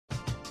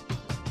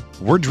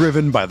We're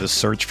driven by the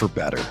search for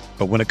better.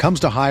 But when it comes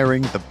to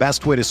hiring, the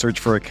best way to search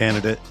for a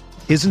candidate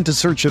isn't to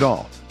search at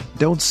all.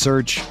 Don't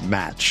search,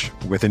 match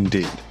with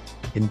Indeed.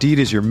 Indeed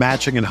is your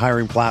matching and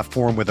hiring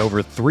platform with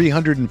over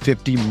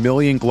 350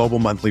 million global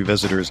monthly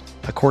visitors,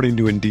 according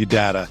to Indeed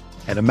data,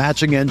 and a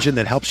matching engine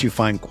that helps you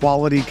find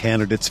quality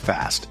candidates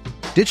fast.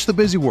 Ditch the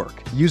busy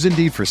work. Use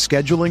Indeed for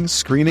scheduling,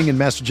 screening, and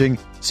messaging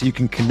so you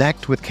can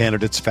connect with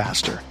candidates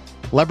faster.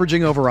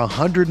 Leveraging over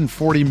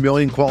 140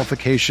 million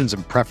qualifications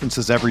and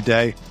preferences every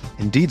day,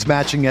 Indeed's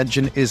matching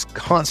engine is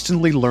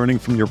constantly learning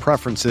from your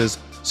preferences,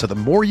 so the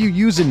more you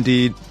use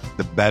Indeed,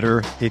 the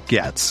better it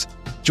gets.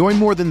 Join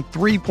more than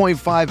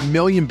 3.5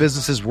 million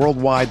businesses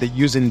worldwide that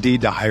use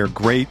Indeed to hire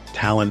great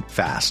talent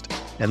fast.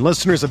 And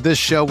listeners of this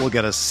show will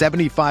get a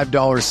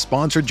 $75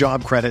 sponsored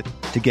job credit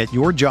to get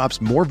your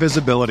jobs more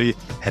visibility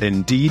at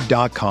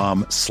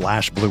Indeed.com/Blue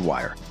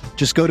Wire.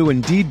 Just go to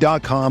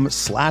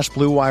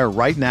Indeed.com/Blue Wire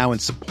right now and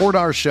support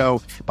our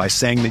show by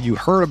saying that you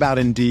heard about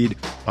Indeed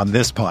on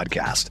this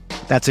podcast.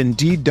 That's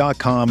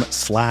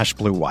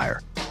Indeed.com/Blue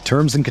Wire.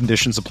 Terms and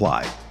conditions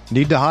apply.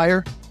 Need to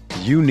hire?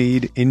 You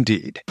need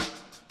Indeed.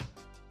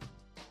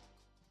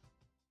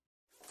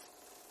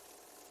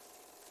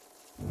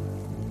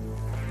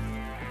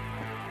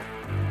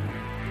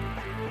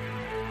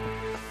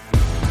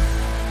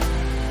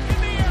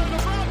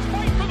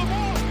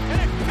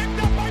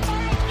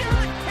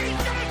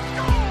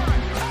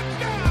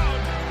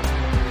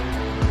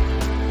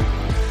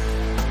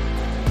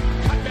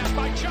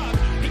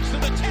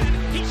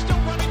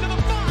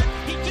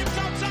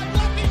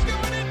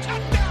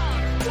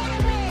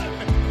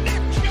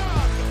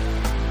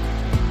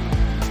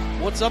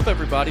 What's up,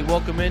 everybody?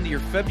 Welcome into your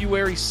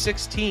February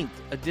 16th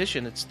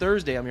edition. It's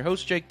Thursday. I'm your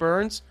host, Jake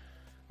Burns.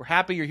 We're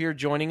happy you're here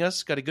joining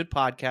us. Got a good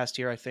podcast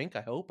here, I think.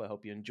 I hope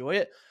you enjoy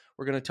it.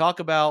 We're going to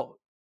talk about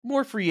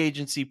more free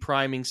agency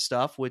priming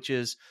stuff, which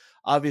is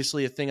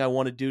obviously a thing I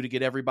want to do to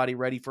get everybody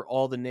ready for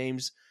all the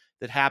names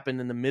that happen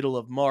in the middle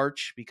of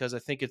March, because I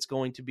think it's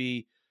going to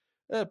be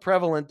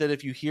prevalent that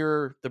if you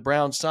hear the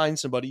Browns sign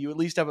somebody, you at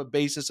least have a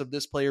basis of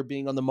this player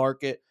being on the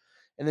market.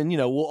 And then,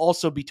 we'll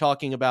also be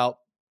talking about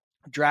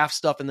draft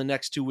stuff in the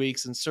next 2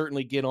 weeks, and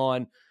certainly get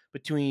on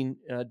between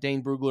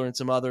Dane Brugler and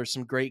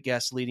some great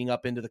guests leading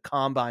up into the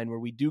combine, where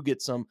we do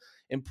get some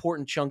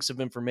important chunks of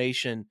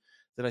information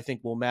that I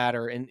think will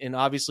matter. And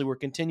obviously we're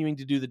continuing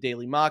to do the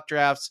daily mock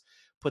drafts,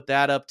 put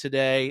that up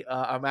today.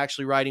 I'm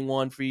actually writing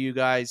one for you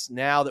guys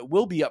now that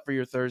will be up for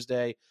your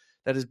Thursday.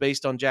 That is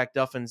based on Jack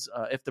Duffin's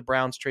if the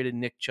Browns traded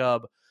Nick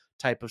Chubb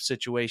type of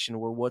situation,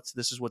 where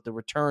this is what the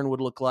return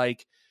would look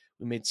like.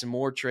 We made some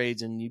more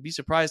trades, and you'd be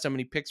surprised how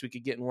many picks we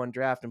could get in one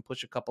draft and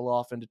push a couple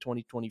off into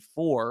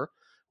 2024,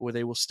 where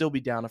they will still be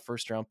down a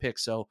first-round pick.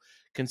 So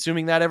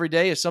consuming that every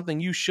day is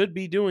something you should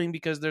be doing,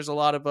 because there's a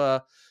lot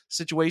of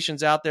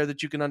situations out there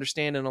that you can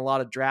understand, and a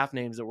lot of draft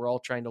names that we're all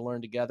trying to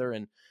learn together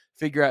and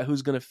figure out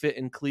who's going to fit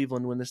in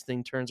Cleveland when this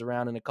thing turns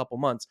around in a couple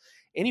months.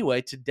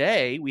 Anyway,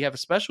 today we have a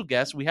special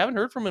guest we haven't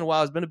heard from in a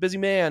while. He's been a busy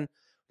man.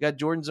 We got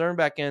Jordan Zirm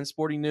back in,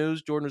 Sporting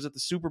News. Jordan was at the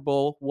Super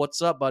Bowl.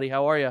 What's up, buddy?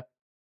 How are you?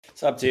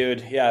 What's up,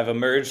 dude? Yeah, I've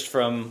emerged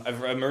from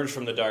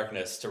the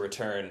darkness to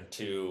return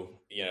to,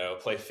 a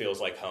place feels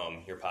like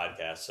home, your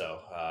podcast. So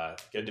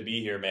good to be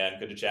here, man.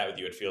 Good to chat with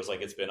you. It feels like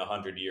it's been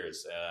 100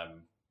 years,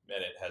 and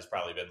it has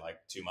probably been like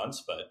 2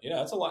 months, but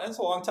it's a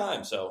long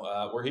time.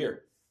 So we're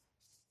here.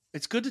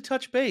 It's good to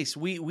touch base.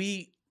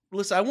 We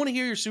listen. I want to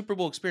hear your Super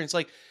Bowl experience.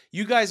 Like,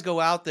 you guys go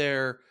out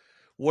there.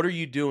 What are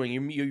you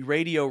doing? You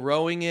radio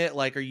rowing it?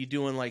 Like, are you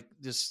doing like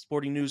just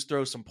Sporting News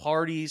throw some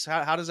parties?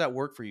 How does that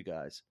work for you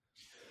guys?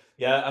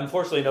 Yeah,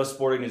 unfortunately, no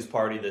Sporting News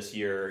party this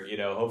year.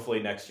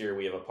 Hopefully next year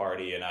we have a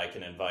party and I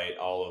can invite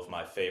all of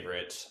my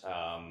favorite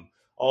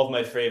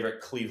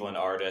Cleveland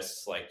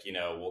artists. Like,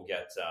 we'll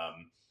get.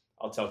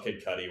 I'll tell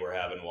Kid Cudi we're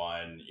having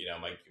one.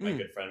 My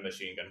good friend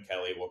Machine Gun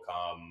Kelly will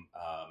come.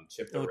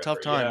 Chip the Ripper,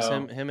 tough times.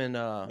 Him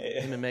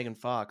and Megan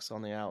Fox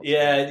on the out.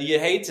 Yeah, you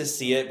hate to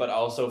see it, but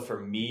also for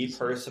me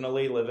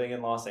personally, living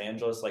in Los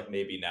Angeles, like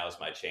maybe now's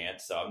my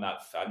chance. So I'm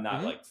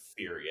not like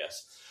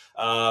furious.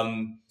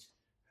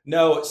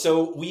 No,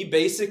 so we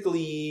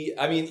basically,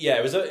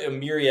 it was a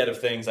myriad of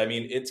things.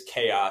 It's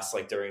chaos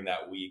like during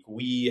that week.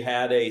 We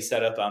had a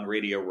setup on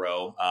Radio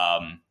Row,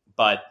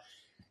 but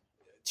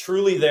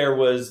truly there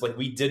was like,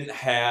 we didn't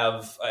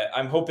have,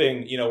 I'm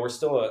hoping, we're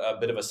still a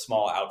bit of a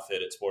small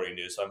outfit at Sporting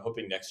News. So I'm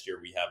hoping next year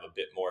we have a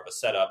bit more of a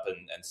setup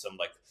and some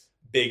like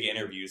big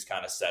interviews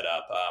kind of set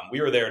up. We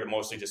were there to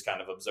mostly just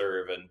kind of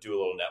observe and do a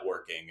little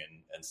networking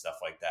and stuff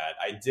like that.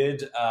 I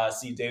did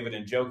see David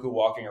Njoku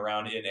walking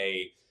around in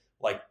a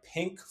like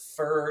pink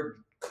fur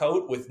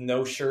coat with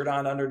no shirt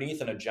on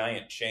underneath and a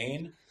giant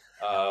chain,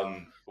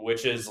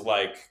 which is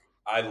like,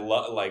 I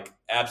love, like,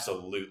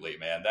 absolutely,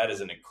 man. That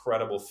is an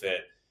incredible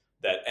fit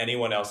that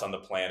anyone else on the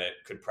planet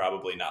could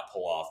probably not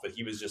pull off. But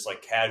he was just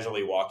like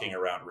casually walking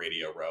around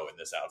Radio Row in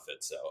this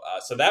outfit.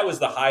 So that was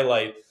the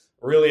highlight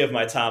really of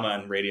my time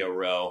on Radio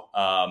Row.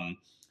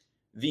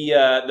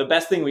 The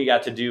best thing we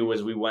got to do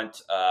was we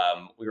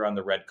were on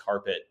the red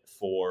carpet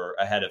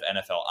ahead of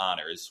NFL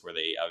Honors, where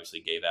they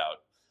obviously gave out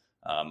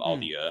all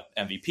the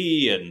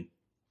MVP and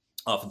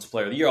offensive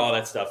player of the year, all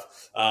that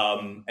stuff.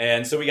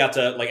 And so we got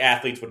to, like,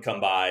 athletes would come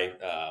by,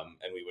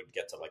 and we would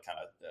get to, like, kind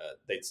of,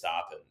 they'd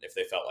stop, and if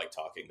they felt like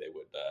talking, they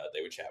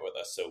would chat with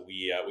us. So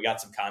we got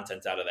some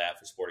content out of that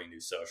for Sporting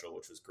News Social,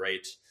 which was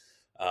great.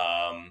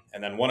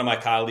 And then one of my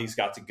colleagues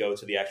got to go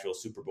to the actual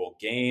Super Bowl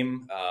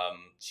game.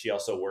 She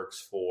also works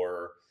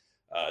for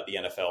the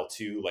NFL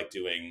too, like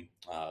doing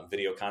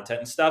video content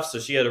and stuff. So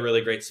she had a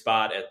really great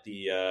spot at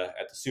the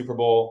Super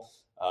Bowl.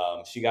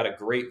 She got a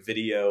great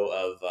video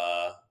of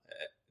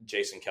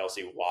Jason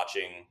Kelsey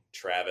watching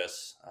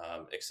Travis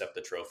accept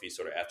the trophy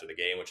sort of after the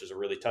game, which is a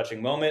really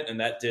touching moment. And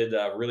that did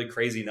really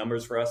crazy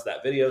numbers for us,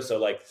 that video. So,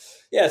 like,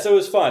 yeah, so it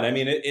was fun. I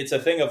mean, it's a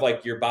thing of,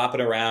 like, you're bopping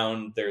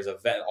around. There's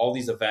all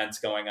these events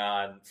going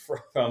on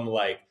from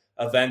like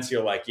events.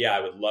 You're like, yeah,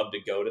 I would love to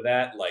go to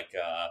that. Like,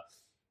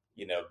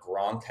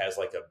 Gronk has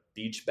like a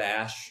beach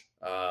bash,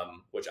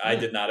 which I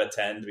did not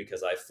attend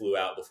because I flew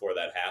out before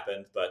that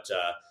happened. But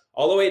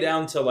all the way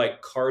down to,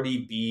 like, Cardi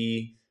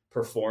B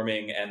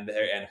performing and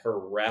her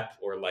rep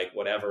or, like,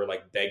 whatever,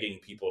 like, begging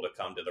people to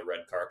come to the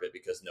red carpet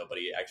because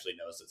nobody actually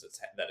knows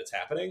that it's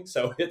happening.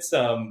 So it's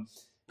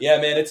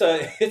yeah, man, it's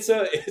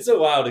a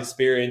wild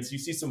experience. You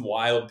see some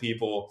wild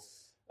people.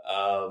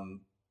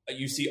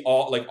 You see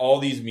all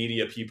these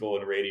media people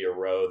in Radio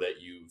Row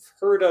that you've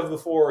heard of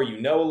before, a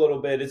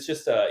little bit. It's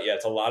just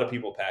it's a lot of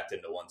people packed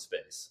into one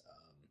space.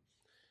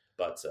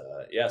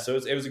 So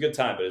it was a good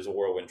time, but it was a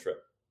whirlwind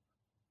trip.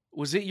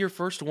 Was it your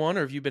first one,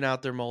 or have you been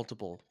out there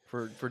multiple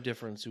for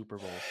different Super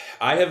Bowls?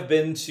 I have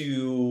been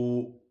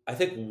to, I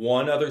think,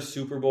 one other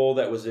Super Bowl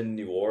that was in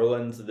New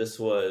Orleans. This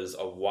was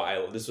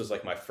this was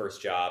like my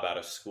first job out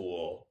of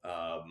school.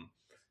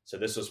 So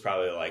this was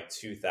probably like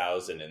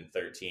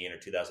 2013 or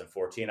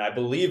 2014. I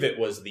believe it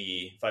was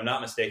if I'm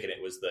not mistaken,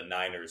 it was the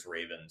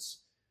Niners-Ravens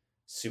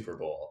Super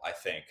Bowl, I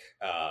think.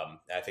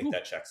 I think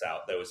that checks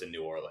out. That was in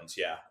New Orleans,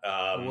 yeah.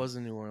 It was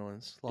in New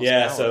Orleans.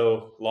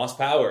 Lost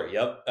power,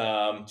 yep.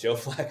 Joe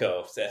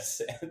Flacco.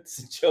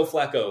 Joe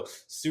Flacco,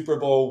 Super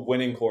Bowl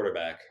winning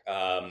quarterback.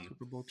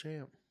 Super Bowl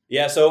champ.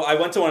 Yeah, so I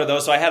went to one of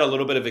those, so I had a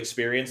little bit of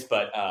experience,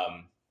 but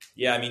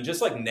yeah, I mean,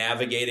 just like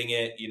navigating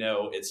it,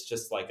 it's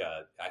just like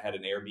I had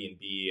an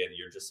Airbnb and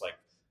you're just like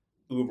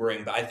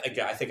Ubering. I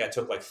think I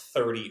took like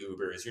 30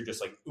 Ubers. You're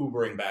just like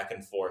Ubering back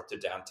and forth to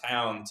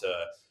downtown, to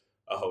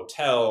a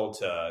hotel,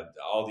 to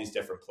all these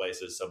different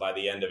places. So by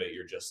the end of it,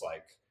 you're just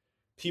like,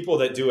 people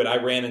that do it. I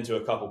ran into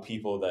a couple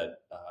people that,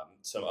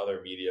 some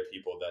other media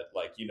people that,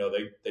 like,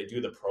 they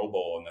do the Pro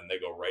Bowl and then they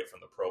go right from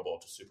the Pro Bowl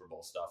to Super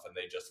Bowl stuff. And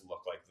they just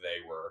look like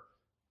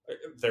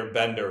their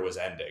bender was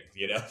ending,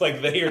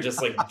 like they are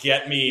just like,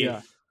 get me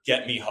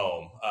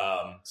home.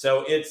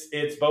 So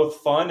it's both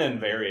fun and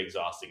very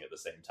exhausting at the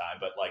same time,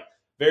 but like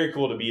very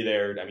cool to be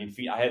there. I mean,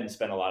 I hadn't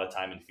spent a lot of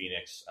time in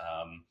Phoenix.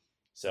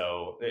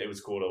 So it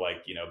was cool to,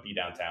 like, be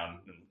downtown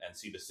and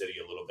see the city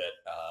a little bit.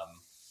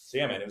 So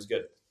yeah, man, it was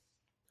good.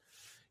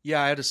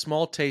 Yeah. I had a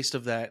small taste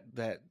of that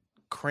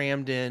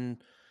crammed in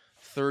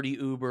 30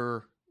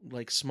 Uber,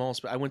 like small.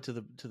 I went to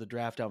the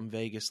draft out in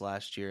Vegas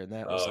last year, and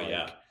that was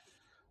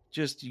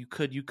just, you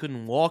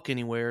couldn't walk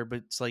anywhere, but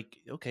it's like,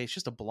 okay, it's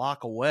just a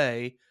block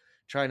away,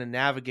 trying to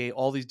navigate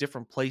all these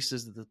different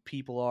places that the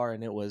people are.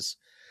 And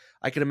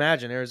I can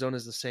imagine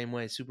Arizona's the same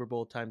way. Super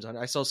Bowl times on.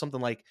 I saw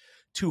something like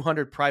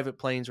 200 private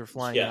planes were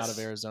flying out of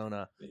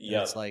Arizona.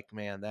 Yeah. It's like,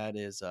 man, that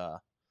is, I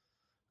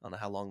don't know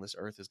how long this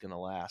earth is going to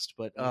last,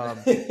 but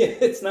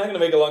it's not going to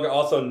make it longer.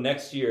 Also,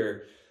 next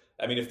year,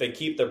 I mean, if they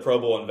keep the Pro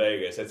Bowl in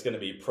Vegas, it's going to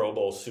be Pro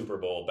Bowl, Super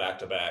Bowl back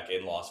to back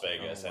in Las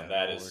Vegas. And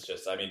that is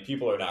just, I mean,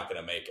 people are not going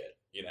to make it.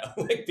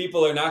 Like,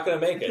 people are not going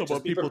to make it.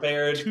 Just be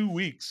prepared. 2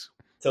 weeks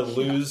to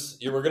lose.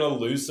 We're going to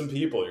lose some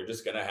people. You're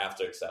just going to have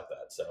to accept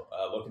that. So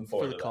looking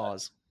forward to the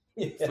cause.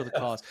 Yeah. For the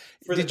cause.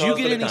 Did you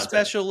get any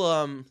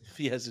special?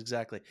 Yes,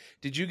 exactly.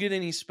 Did you get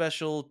any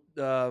special?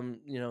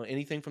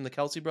 Anything from the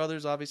Kelsey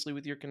brothers? Obviously,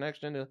 with your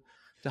connection to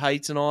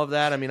Heights and all of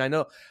that. I mean, I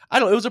don't.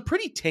 It was a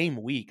pretty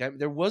tame week.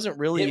 There wasn't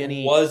really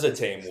any. It was a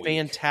tame week.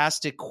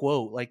 Fantastic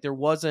quote. Like, there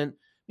wasn't.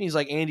 He's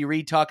like Andy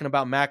Reid talking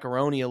about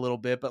macaroni a little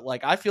bit, but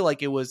like, I feel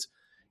like it was.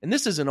 And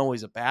this isn't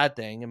always a bad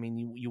thing. I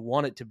mean, you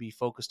want it to be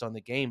focused on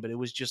the game, but it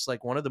was just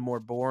like one of the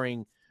more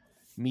boring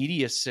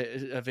media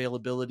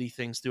availability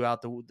things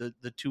throughout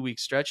the 2 week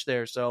stretch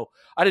there. So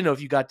I didn't know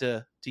if you got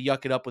to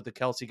yuck it up with the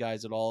Kelsey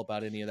guys at all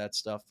about any of that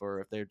stuff,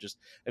 or if they're just,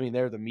 I mean,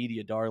 they're the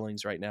media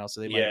darlings right now,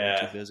 so they might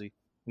be too busy.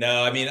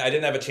 No, I mean, I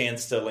didn't have a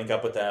chance to link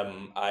up with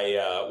them.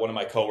 One of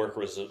my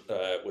coworkers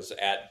was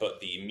at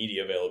the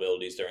media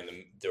availabilities during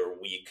their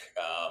week.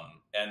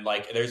 And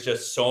like, there's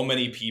just so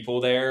many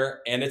people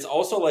there. And it's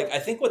also like, I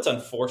think what's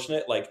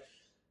unfortunate, like,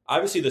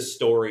 obviously the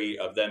story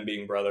of them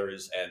being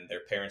brothers and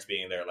their parents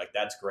being there, like,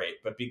 that's great.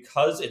 But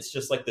because it's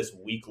just like this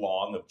week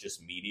long of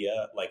just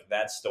media, like,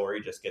 that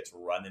story just gets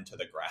run into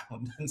the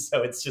ground. And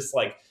so it's just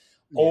like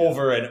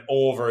over and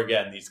over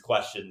again, these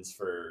questions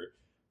for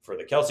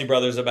the Kelsey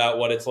brothers about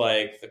what it's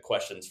like, the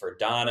questions for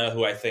Donna,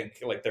 who I think,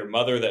 like, their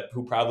mother,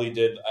 who probably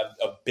did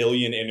a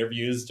billion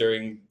interviews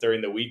during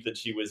the week that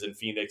she was in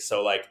Phoenix.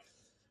 So like,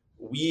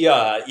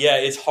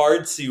 it's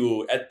hard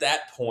to, at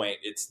that point,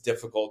 it's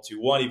difficult to,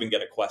 one, even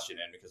get a question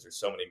in because there's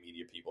so many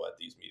media people at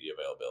these media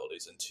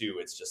availabilities. And two,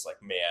 it's just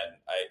like, man,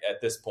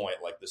 at this point,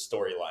 like the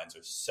storylines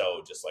are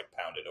so just like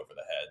pounded over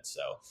the head.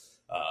 So,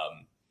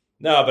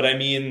 no, but I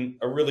mean,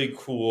 a really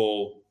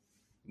cool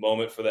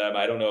moment for them.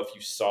 I don't know if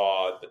you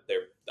saw that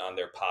they're on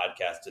their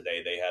podcast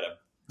today. They had a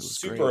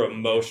super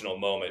emotional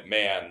moment,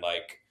 man.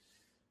 Like,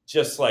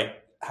 just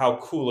like how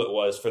cool it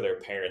was for their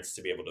parents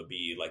to be able to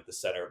be like the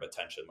center of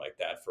attention like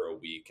that for a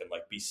week and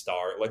like be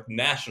like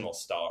national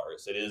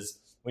stars. It is,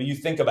 when you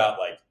think about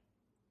like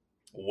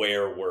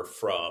where we're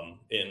from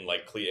in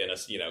like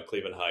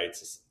Cleveland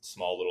Heights, a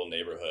small little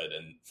neighborhood,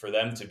 and for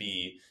them to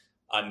be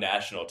on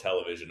national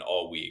television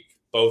all week,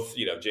 both,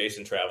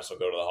 Jason, Travis will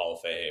go to the Hall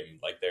of Fame.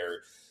 Like they're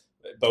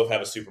both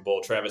have a Super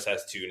Bowl. Travis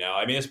has 2 now.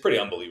 I mean, it's pretty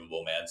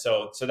unbelievable, man.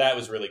 So that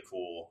was really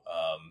cool.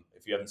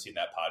 If you haven't seen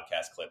that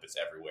podcast clip, it's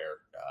everywhere.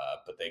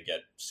 But they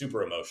get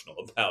super emotional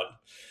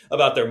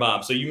about their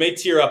mom. So you may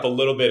tear up a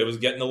little bit. It was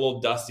getting a little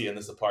dusty in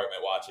this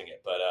apartment watching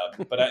it, but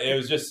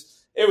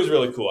it was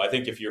really cool. I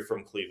think if you're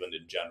from Cleveland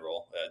in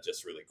general,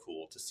 just really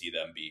cool to see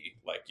them be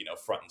like,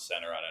 front and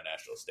center on a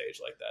national stage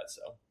like that.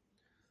 So.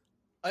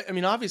 I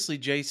mean, obviously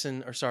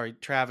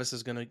Travis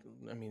is going to,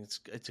 I mean,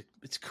 it's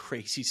a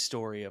crazy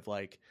story of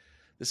like,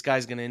 this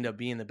guy's going to end up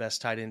being the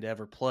best tight end to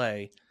ever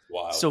play.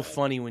 Wow. So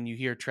funny when you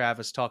hear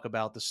Travis talk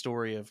about the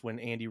story of when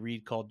Andy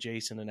Reid called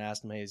Jason and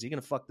asked him, hey, is he going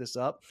to fuck this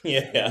up?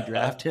 Yeah.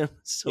 Draft him.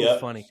 So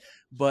funny.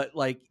 But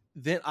like,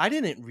 then I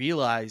didn't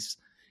realize,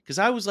 because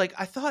I was like,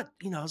 I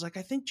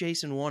think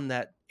Jason won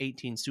that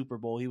 18 Super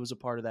Bowl. He was a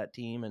part of that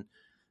team. And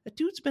that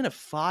dude's been a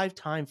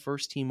 5-time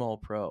first team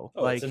All-Pro.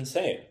 Oh, it's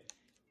insane.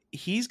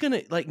 He's going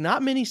to, like,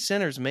 not many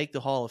centers make the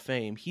Hall of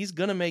Fame. He's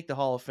going to make the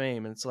Hall of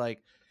Fame. And it's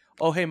like,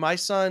 oh, hey, my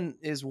son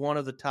is one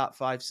of the top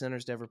 5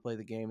 centers to ever play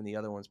the game, and the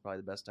other one's probably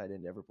the best tight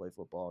end to ever play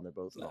football, and they're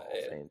both in the Hall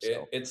of Fame.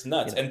 So it's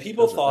nuts. And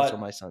people thought that's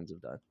what my sons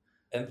have done.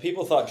 And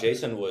people thought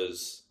Jason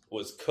was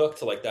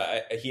cooked like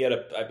that.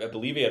 I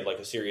believe he had like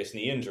a serious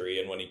knee injury,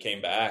 and when he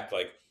came back,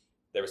 like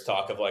there was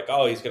talk of like,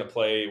 oh, he's going to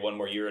play one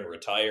more year and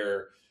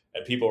retire.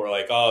 And people were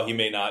like, oh, he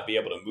may not be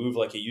able to move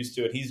like he used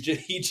to. And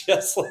he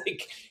just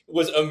like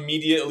was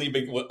immediately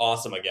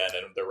awesome again,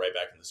 and they're right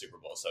back in the Super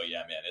Bowl. So yeah,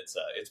 man,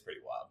 it's pretty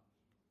wild.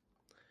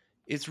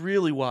 It's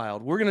really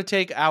wild. We're going to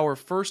take our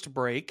first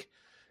break,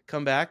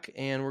 come back,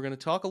 and we're going to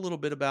talk a little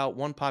bit about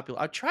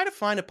I try to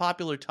find a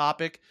popular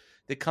topic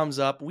that comes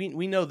up. We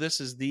know this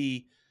is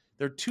there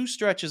are 2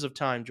 stretches of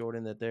time,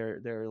 Jordan, that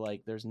they're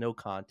like, there's no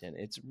content.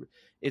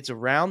 It's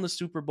around the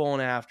Super Bowl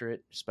and after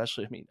it,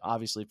 especially, I mean,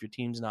 obviously if your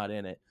team's not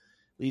in it,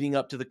 leading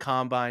up to the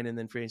combine and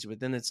then free agency. But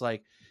then it's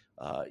like,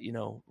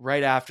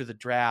 right after the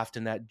draft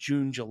in that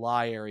June,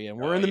 July area. And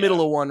we're in the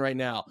middle of one right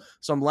now.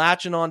 So I'm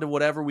latching on to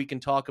whatever we can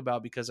talk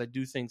about, because I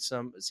do think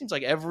it seems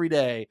like every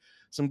day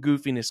some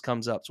goofiness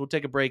comes up. So we'll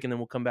take a break and then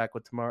we'll come back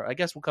with tomorrow. I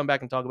guess we'll come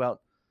back and talk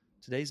about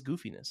today's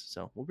goofiness.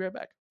 So we'll be right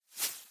back.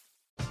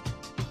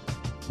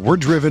 We're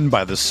driven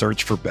by the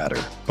search for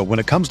better. But when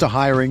it comes to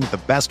hiring,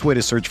 the best way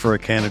to search for a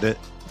candidate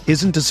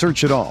isn't to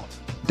search at all.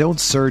 Don't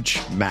search,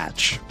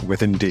 match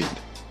with Indeed.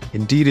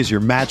 Indeed is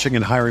your matching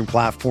and hiring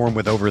platform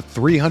with over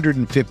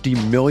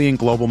 350 million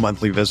global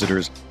monthly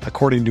visitors,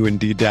 according to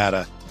Indeed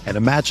data, and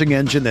a matching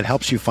engine that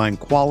helps you find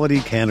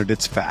quality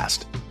candidates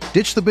fast.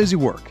 Ditch the busy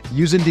work.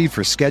 Use Indeed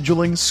for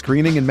scheduling,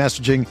 screening, and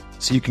messaging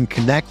so you can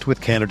connect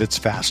with candidates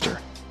faster.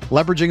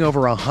 Leveraging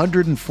over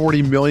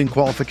 140 million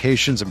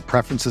qualifications and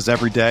preferences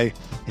every day,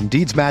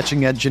 Indeed's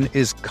matching engine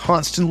is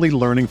constantly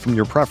learning from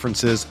your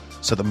preferences,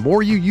 so the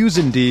more you use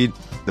Indeed,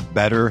 the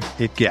better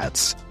it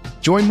gets.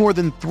 Join more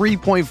than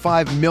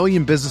 3.5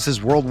 million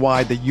businesses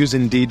worldwide that use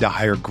Indeed to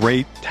hire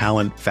great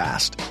talent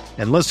fast.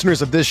 And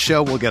listeners of this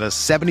show will get a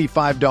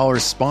 $75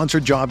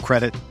 sponsored job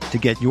credit to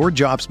get your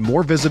jobs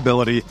more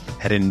visibility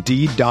at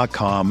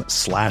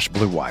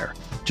Indeed.com/Blue Wire.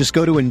 Just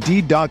go to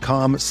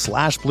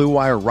Indeed.com/Blue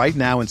Wire right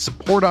now and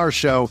support our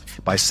show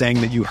by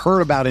saying that you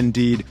heard about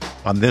Indeed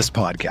on this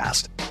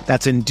podcast.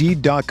 That's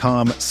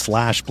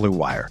Indeed.com/Blue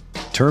Wire.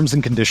 Terms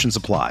and conditions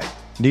apply.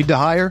 Need to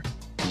hire?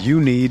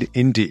 You need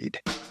Indeed.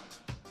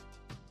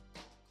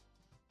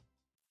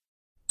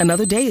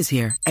 Another day is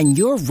here, and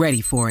you're ready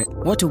for it.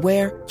 What to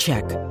wear?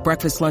 Check.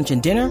 Breakfast, lunch, and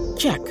dinner?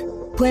 Check.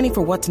 Planning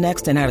for what's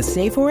next and how to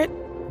save for it?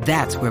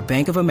 That's where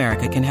Bank of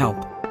America can help.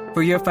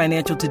 For your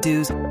financial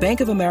to-dos,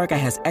 Bank of America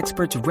has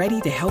experts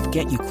ready to help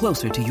get you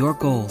closer to your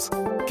goals.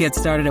 Get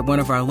started at one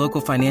of our local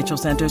financial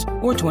centers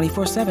or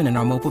 24/7 in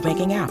our mobile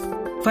banking app.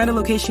 Find a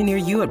location near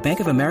you at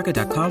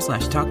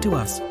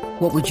bankofamerica.com/talktous.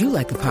 What would you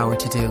like the power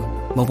to do?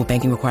 Mobile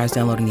banking requires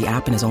downloading the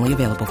app and is only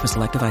available for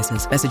select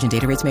devices. Message and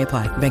data rates may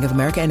apply. Bank of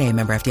America NA,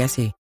 member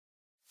FDIC.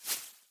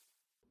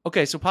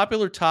 Okay, so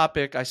popular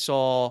topic I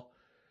saw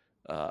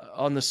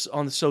on the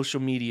social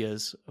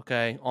medias,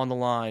 okay, on the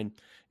line,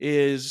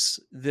 is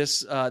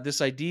this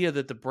idea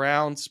that the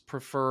Browns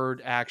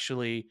preferred,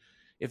 actually,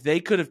 if they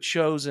could have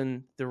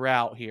chosen the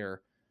route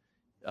here,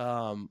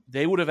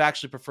 they would have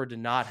actually preferred to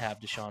not have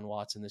Deshaun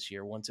Watson this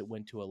year once it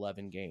went to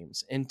 11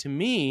 games. And to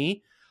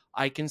me,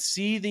 I can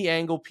see the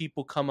angle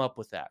people come up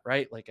with that,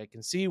 right? Like I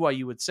can see why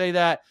you would say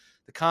that.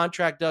 The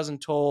contract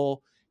doesn't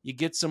toll. You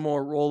get some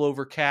more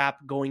rollover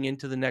cap going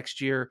into the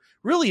next year.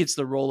 Really, it's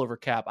the rollover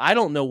cap. I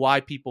don't know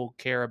why people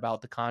care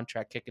about the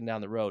contract kicking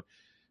down the road.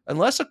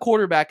 Unless a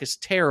quarterback is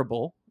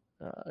terrible,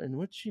 in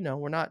which,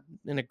 we're not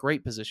in a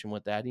great position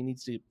with that. He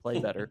needs to play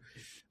better.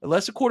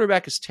 Unless a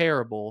quarterback is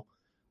terrible,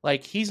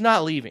 like he's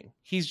not leaving.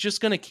 He's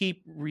just going to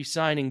keep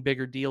re-signing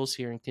bigger deals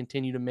here and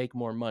continue to make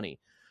more money.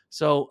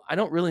 So I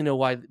don't really know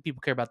why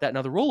people care about that.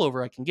 Now, the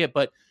rollover I can get,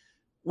 but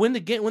when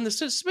the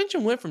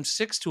suspension went from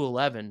 6 to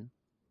 11,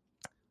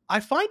 I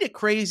find it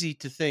crazy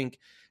to think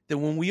that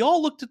when we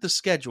all looked at the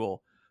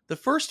schedule, the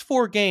first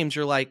 4 games,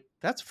 you're like,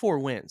 that's 4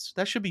 wins.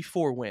 That should be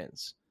 4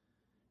 wins.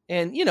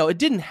 And, it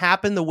didn't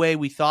happen the way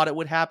we thought it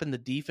would happen. The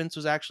defense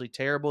was actually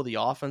terrible. The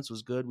offense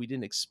was good. We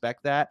didn't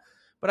expect that.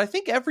 But I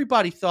think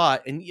everybody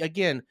thought, and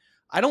again,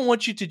 I don't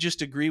want you to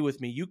just agree with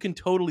me. You can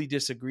totally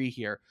disagree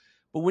here.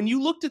 But when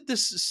you looked at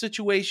this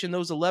situation,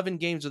 those 11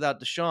 games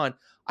without Deshaun,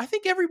 I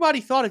think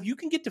everybody thought if you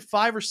can get to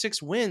 5 or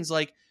 6 wins,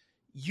 like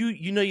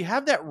you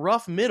have that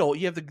rough middle.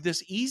 You have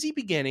this easy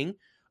beginning,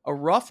 a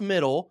rough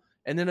middle,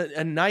 and then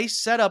a nice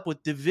setup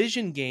with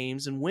division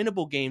games and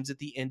winnable games at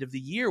the end of the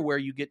year where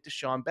you get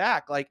Deshaun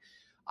back. Like,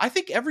 I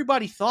think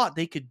everybody thought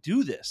they could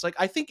do this. Like,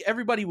 I think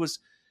everybody was,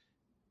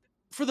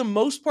 for the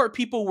most part,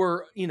 people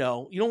were, you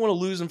don't want to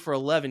lose him for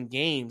 11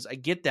 games. I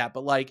get that.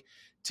 But like,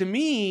 to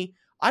me,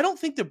 I don't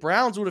think the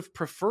Browns would have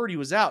preferred he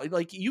was out.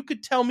 Like, you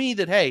could tell me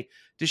that, hey,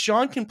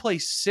 Deshaun can play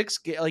 6,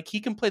 like he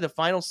can play the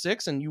final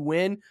 6 and you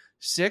win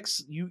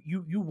 6.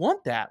 You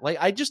want that. Like,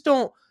 I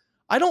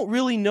don't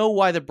really know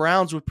why the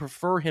Browns would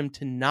prefer him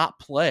to not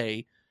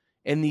play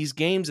in these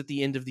games at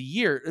the end of the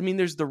year. I mean,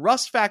 there's the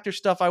rust factor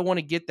stuff. I want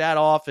to get that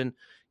off and,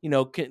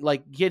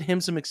 get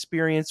him some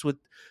experience with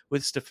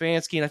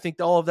Stefanski. And I think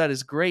all of that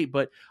is great,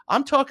 but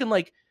I'm talking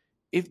like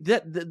if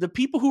the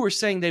people who were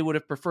saying they would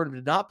have preferred him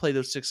to not play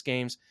those 6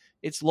 games,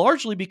 it's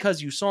largely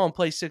because you saw him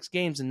play 6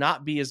 games and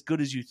not be as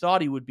good as you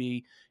thought he would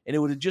be. And it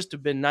would have just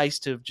have been nice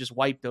to just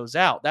wipe those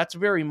out. That's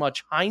very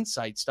much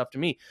hindsight stuff to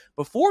me.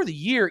 Before the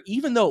year,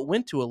 even though it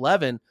went to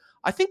 11,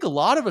 I think a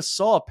lot of us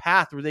saw a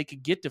path where they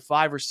could get to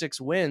 5 or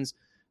 6 wins.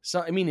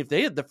 So, I mean, if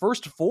they had the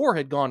first 4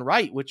 had gone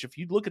right, which if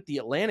you look at the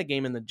Atlanta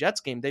game and the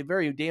Jets game, they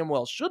very damn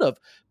well should have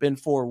been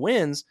 4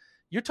 wins.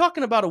 You're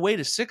talking about a way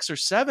to 6 or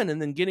 7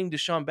 and then getting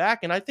Deshaun back.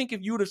 And I think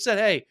if you would have said,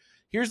 hey,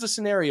 here's the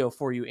scenario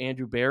for you,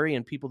 Andrew Berry,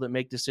 and people that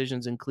make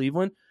decisions in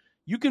Cleveland,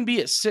 you can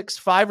be at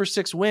 5 or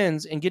 6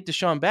 wins and get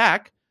Deshaun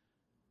back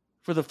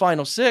for the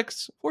final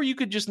 6, or you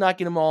could just not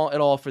get him all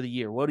at all for the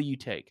year. What do you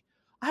take?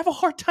 I have a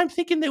hard time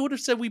thinking they would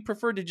have said we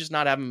prefer to just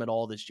not have him at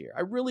all this year.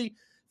 I really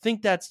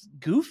think that's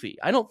goofy.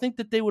 I don't think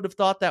that they would have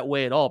thought that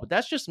way at all, but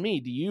that's just me.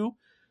 Do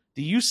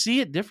you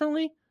see it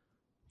differently?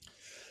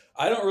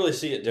 I don't really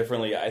see it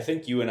differently. I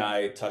think you and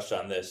I touched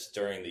on this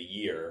during the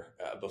year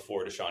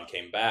before Deshaun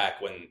came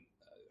back when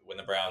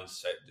the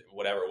Browns,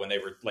 when they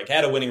were like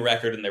had a winning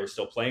record and they were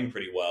still playing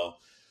pretty well.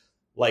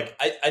 Like,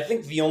 I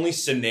think the only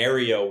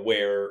scenario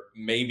where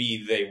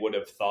maybe they would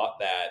have thought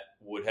that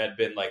would have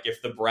been like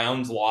if the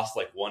Browns lost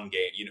like one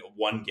game,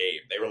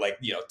 they were like,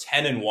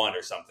 10-1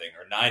 or something,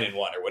 or 9-1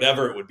 or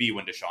whatever it would be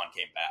when Deshaun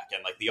came back.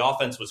 And like the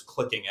offense was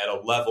clicking at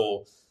a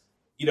level,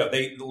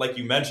 they, like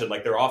you mentioned,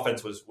 like their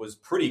offense was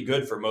pretty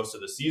good for most of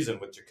the season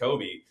with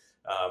Jacoby.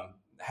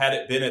 Had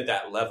it been at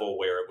that level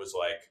where it was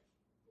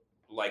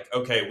like,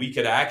 okay, we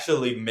could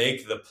actually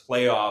make the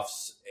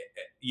playoffs,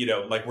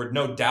 like we're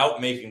no doubt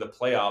making the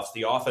playoffs.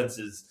 The offense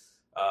is,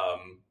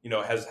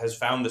 has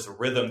found this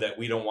rhythm that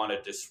we don't want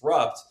to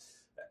disrupt.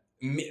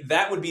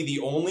 That would be the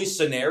only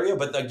scenario.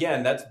 But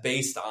again, that's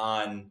based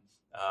on,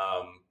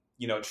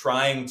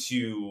 trying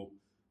to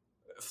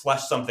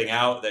flesh something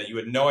out that you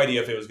had no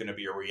idea if it was going to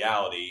be a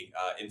reality.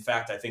 In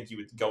fact, I think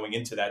going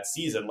into that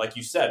season, like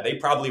you said, they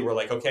probably were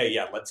like, okay,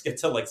 yeah, let's get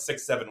to like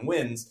 6-7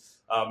 wins.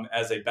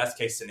 As a best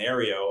case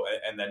scenario,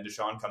 and then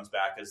Deshaun comes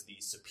back as the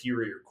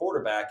superior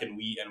quarterback, and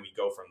we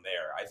go from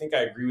there. I think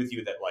I agree with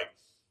you that like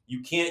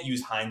you can't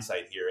use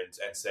hindsight here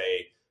and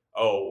say,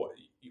 oh,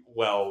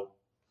 well,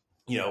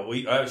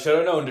 we should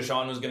have known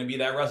Deshaun was going to be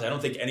that rust. I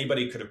don't think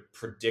anybody could have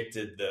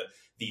predicted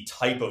the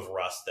type of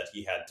rust that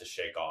he had to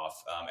shake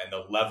off, and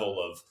the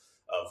level of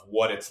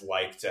what it's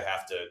like to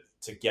have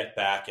to get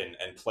back and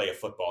play a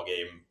football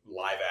game,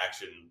 live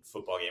action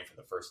football game for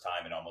the first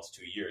time in almost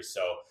 2 years.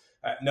 So.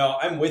 No,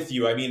 I'm with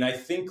you. I mean, I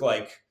think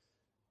like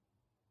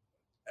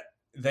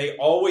they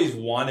always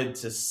wanted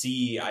to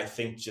see, I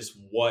think, just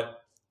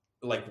what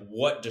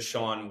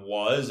Deshaun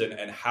was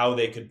and how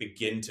they could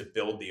begin to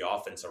build the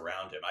offense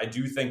around him. I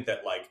do think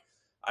that like,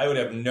 I would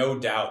have no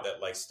doubt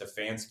that like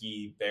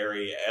Stefanski,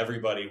 Berry,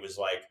 everybody was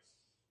like,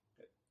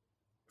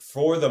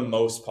 for the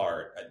most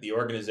part, the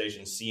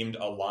organization seemed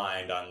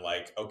aligned on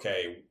like,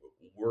 okay,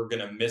 we're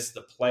going to miss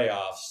the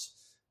playoffs,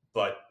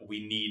 but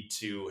we need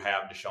to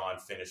have Deshaun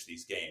finish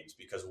these games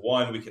because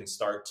one,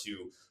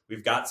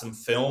 we've got some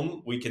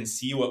film. We can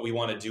see what we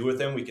want to do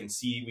with him. We can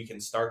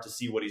start to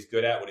see what he's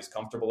good at, what he's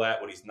comfortable at,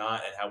 what he's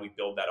not, and how we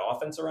build that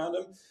offense around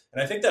him.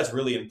 And I think that's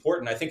really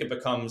important. I think it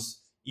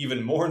becomes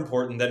even more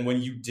important than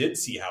when you did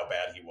see how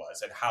bad he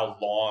was and how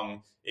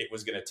long it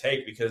was going to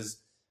take.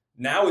 Because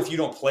now if you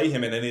don't play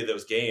him in any of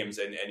those games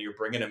and you're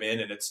bringing him in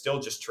and it's still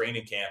just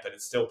training camp and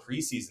it's still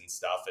preseason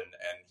stuff and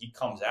he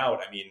comes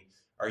out, I mean,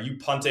 are you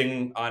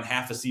punting on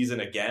half a season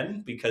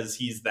again because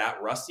he's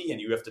that rusty and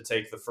you have to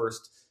take the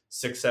first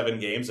 6-7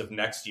 games of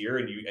next year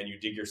and you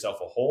dig yourself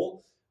a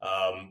hole?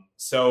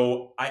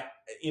 So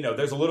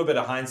there's a little bit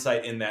of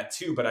hindsight in that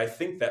too, but I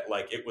think that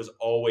like it was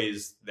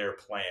always their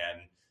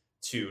plan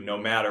to, no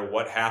matter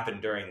what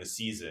happened during the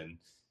season,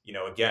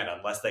 again,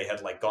 unless they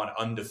had like gone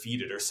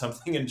undefeated or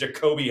something and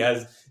Jacoby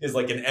is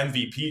like an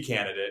MVP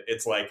candidate,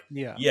 it's like,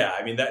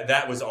 I mean,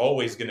 that was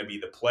always going to be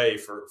the play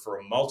for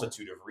a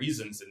multitude of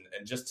reasons.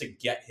 And just to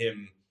get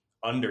him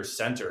under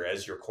center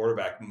as your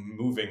quarterback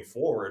moving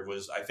forward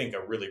was, I think,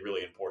 a really,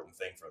 really important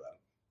thing for them.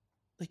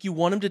 Like, you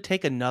want him to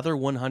take another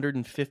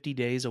 150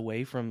 days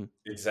away from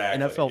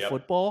NFL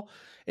football,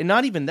 and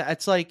not even that.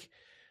 It's like,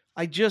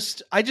 I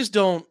just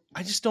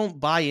don't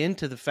buy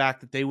into the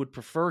fact that they would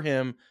prefer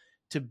him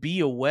to be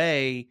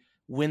away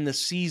when the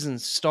season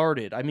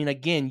started. I mean,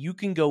 again, you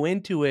can go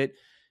into it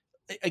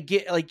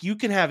again, like you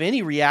can have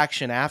any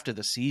reaction after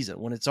the season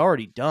when it's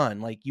already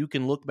done. Like, you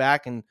can look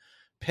back and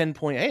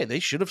pinpoint, hey, they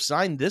should have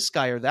signed this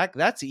guy or that.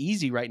 That's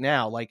easy right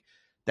now. Like,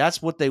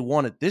 that's what they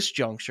want at this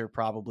juncture,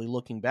 probably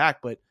looking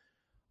back. But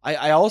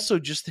I also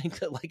just think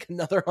that like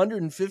another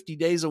 150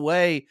 days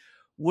away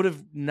would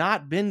have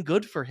not been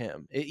good for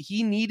him.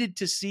 He needed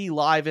to see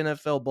live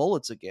NFL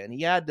bullets again.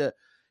 He had to,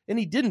 and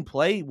he didn't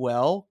play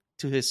well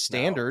to his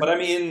standard. No, but I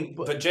mean,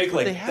 but Jake,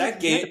 like that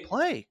game, to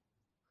play.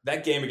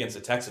 That game against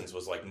the Texans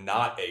was like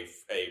not a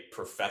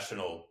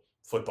professional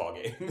football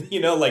game.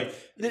 Like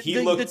the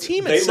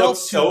team itself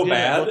so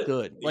bad. Look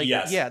good. Like,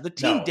 the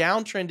team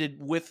downtrended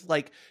with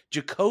like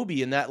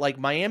Jacoby in that like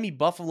Miami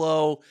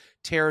Buffalo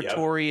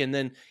territory. Yep. And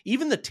then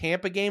even the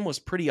Tampa game was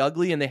pretty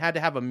ugly and they had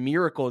to have a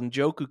miracle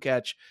Njoku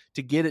catch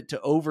to get it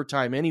to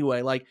overtime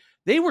anyway. Like,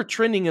 they were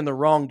trending in the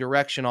wrong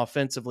direction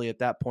offensively at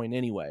that point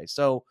anyway.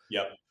 So,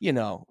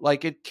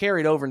 like it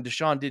carried over and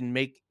Deshaun didn't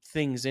make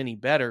things any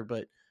better,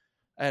 but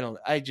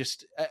at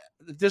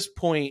this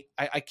point,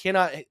 I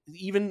cannot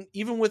even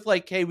with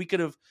like, hey, we could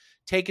have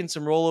taken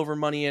some rollover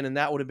money in and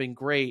that would have been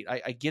great.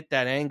 I get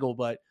that angle,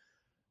 but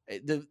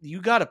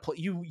you got to play,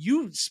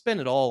 you spend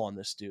it all on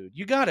this dude.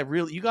 You got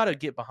to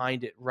get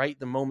behind it right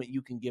the moment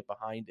you can get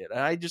behind it. And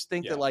I just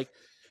think that like,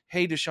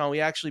 hey, Deshaun,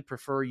 we actually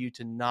prefer you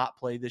to not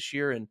play this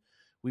year. And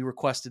we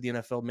requested the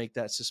NFL make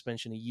that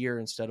suspension a year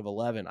instead of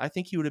 11. I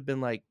think he would have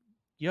been like,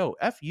 yo,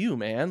 F you,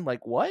 man.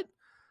 Like, what?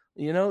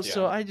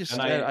 So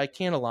I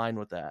can't align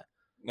with that.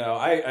 No,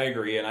 I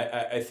agree. And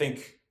I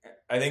think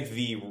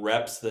the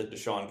reps that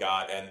Deshaun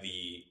got and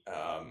the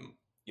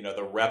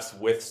reps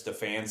with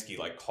Stefanski,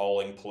 like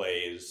calling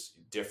plays,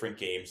 different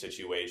game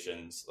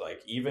situations,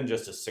 like even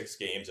just a 6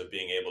 games of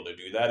being able to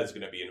do that is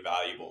going to be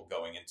invaluable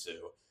going into,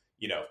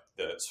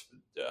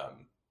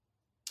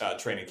 the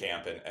training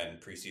camp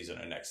and preseason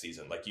and next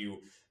season. Like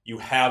you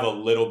have a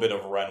little bit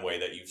of runway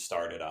that you've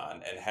started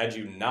on. And had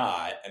you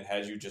not, and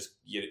had you just,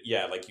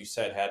 like you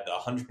said, had the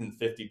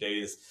 150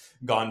 days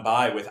gone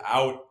by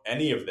without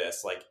any of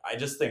this, like, I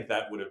just think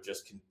that would have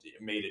just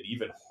made it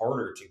even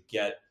harder to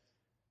get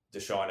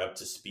Deshaun up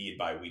to speed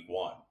by week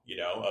 1,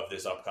 of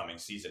this upcoming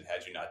season,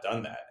 had you not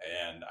done that.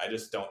 And I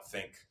just don't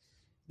think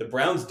the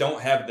Browns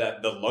don't have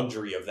the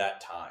luxury of that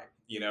time.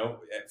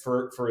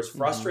 For as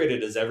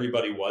frustrated as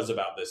everybody was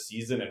about this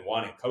season and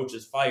wanting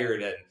coaches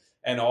fired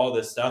and all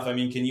this stuff. I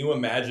mean, can you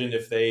imagine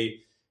if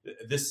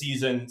this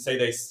season, say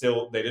they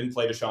didn't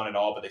play Deshaun at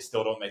all, but they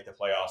still don't make the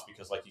playoffs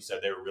because, like you said,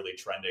 they were really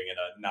trending in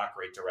a not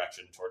great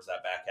direction towards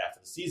that back half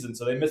of the season.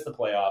 So they missed the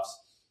playoffs.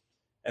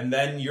 And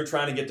then you're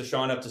trying to get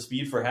Deshaun up to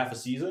speed for half a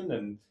season.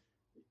 And,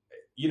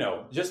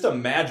 just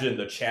imagine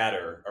the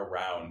chatter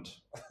around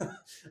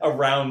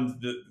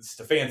the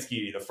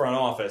Stefanski, the front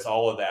office,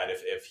 all of that,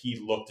 if he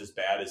looked as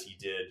bad as he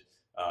did,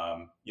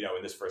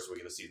 in this first week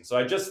of the season. So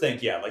I just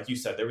think, like you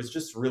said, there was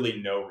just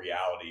really no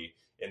reality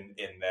in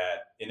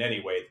any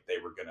way that they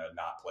were going to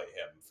not play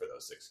him for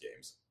those 6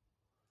 games.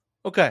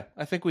 Okay.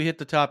 I think we hit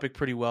the topic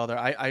pretty well there.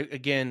 I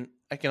can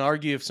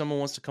argue if someone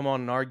wants to come on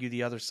and argue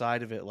the other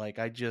side of it. Like,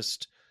 I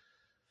just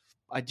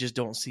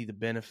don't see the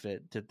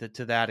benefit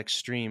to that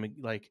extreme.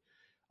 Like,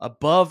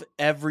 above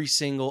every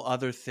single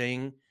other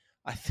thing,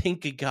 I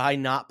think a guy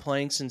not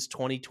playing since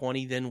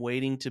 2020, then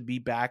waiting to be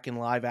back in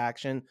live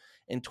action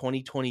in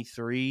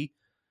 2023,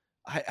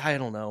 I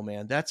don't know,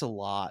 man. That's a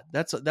lot.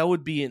 That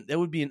would be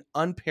an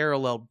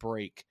unparalleled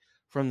break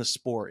from the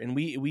sport. And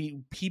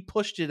he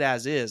pushed it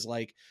as is.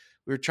 Like,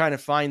 we were trying to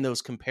find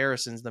those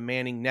comparisons, the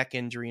Manning neck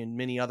injury and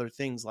many other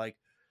things. Like,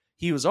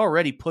 he was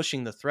already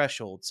pushing the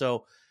threshold.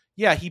 So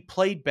yeah, he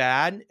played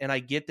bad, and I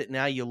get that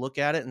now you look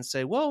at it and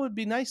say, well, it would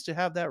be nice to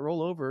have that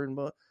roll over,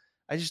 but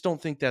I just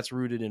don't think that's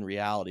rooted in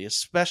reality,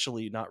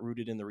 especially not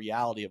rooted in the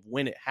reality of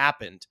when it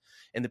happened.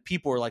 And the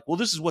people are like, well,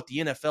 this is what the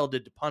NFL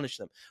did to punish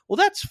them. Well,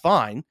 that's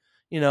fine.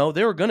 They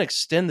were going to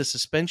extend the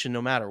suspension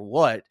no matter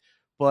what,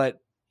 but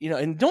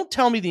and don't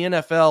tell me the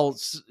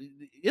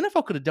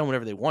NFL could have done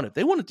whatever they wanted. If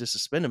they wanted to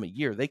suspend him a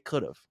year, they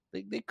could have.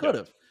 They could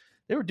have.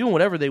 They were doing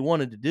whatever they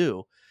wanted to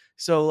do.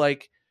 So,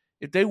 like,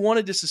 if they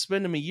wanted to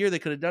suspend him a year, they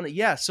could have done it.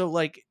 Yeah. So,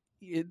 like,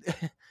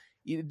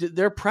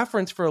 their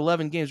preference for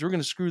 11 games, we're going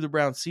to screw the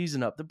Browns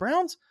season up. The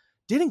Browns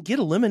didn't get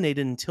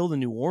eliminated until the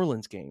New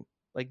Orleans game.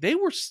 Like, they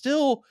were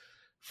still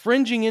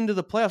fringing into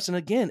the playoffs. And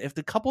again, if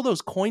the couple of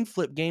those coin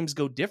flip games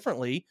go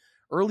differently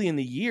early in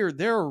the year,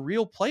 they're a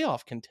real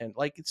playoff content.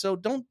 Like, so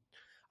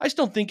I just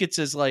don't think it's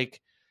as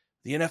like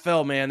the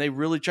NFL, man, they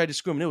really tried to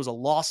screw them. It was a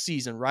lost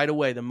season right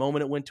away the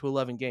moment it went to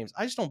 11 games.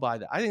 I just don't buy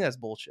that. I think that's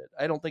bullshit.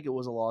 I don't think it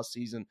was a lost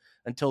season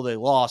until they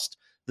lost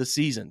the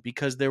season,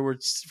 because there were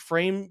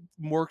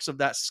frameworks of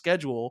that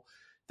schedule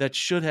that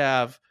should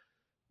have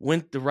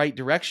went the right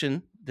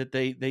direction, that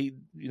they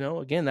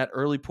again, that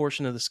early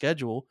portion of the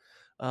schedule.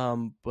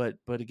 But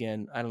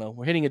again, I don't know.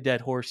 We're hitting a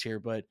dead horse here,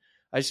 but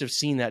I just have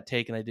seen that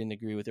take and I didn't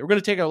agree with it. We're going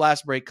to take our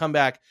last break, come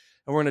back,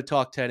 and we're going to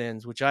talk tight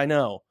ends, which I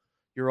know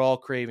you're all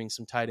craving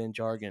some tight end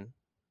jargon.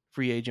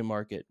 Free agent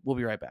market. We'll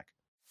be right back.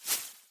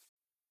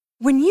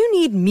 When you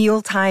need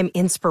mealtime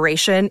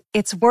inspiration,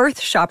 it's worth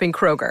shopping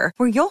Kroger,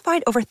 where you'll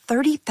find over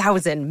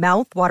 30,000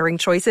 mouth-watering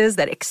choices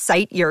that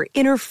excite your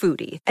inner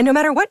foodie. And no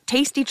matter what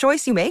tasty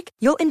choice you make,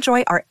 you'll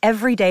enjoy our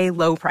everyday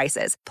low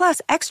prices, plus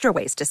extra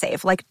ways to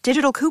save, like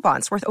digital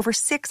coupons worth over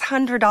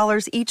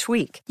 $600 each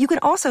week. You can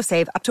also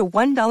save up to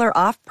 $1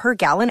 off per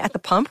gallon at the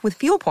pump with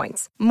fuel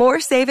points.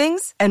 More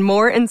savings and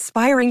more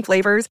inspiring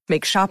flavors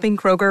make shopping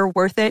Kroger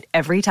worth it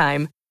every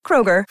time.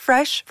 Kroger,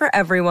 fresh for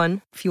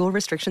everyone. Fuel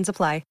restrictions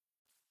apply.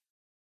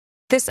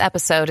 This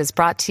episode is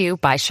brought to you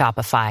by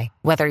Shopify.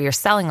 Whether you're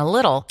selling a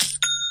little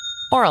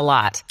or a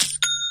lot,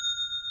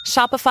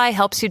 Shopify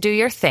helps you do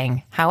your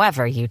thing,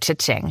 however you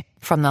cha-ching.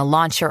 From the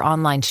launch your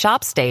online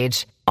shop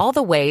stage, all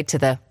the way to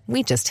the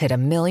we just hit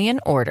 1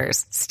 million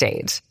orders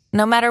stage.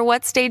 No matter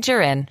what stage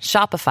you're in,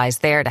 Shopify's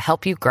there to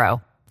help you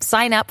grow.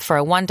 Sign up for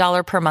a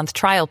 $1 per month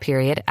trial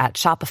period at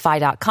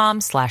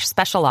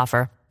shopify.com/special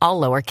offer,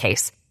 all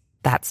lowercase.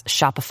 That's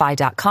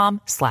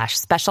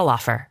shopify.com/special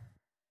offer.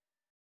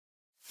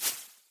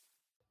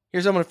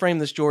 Here's how I'm going to frame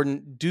this,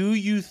 Jordan. Do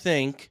you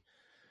think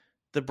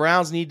the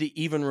Browns need to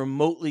even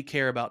remotely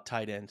care about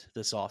tight end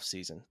this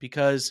offseason?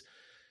 Because,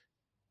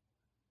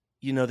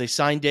 they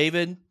signed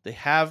David. They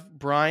have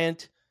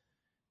Bryant.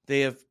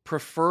 They have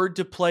preferred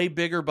to play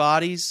bigger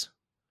bodies.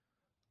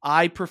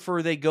 I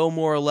prefer they go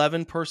more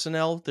 11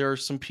 personnel. There are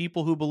some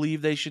people who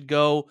believe they should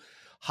go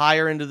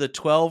higher into the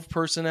 12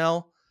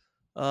 personnel,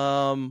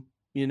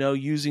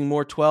 using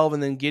more 12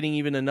 and then getting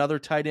even another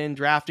tight end,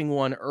 drafting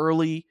one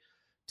early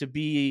to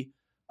be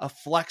a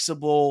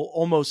flexible,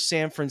 almost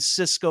San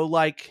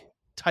Francisco-like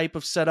type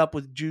of setup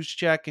with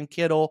Juszczyk and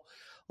Kittle.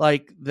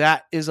 Like,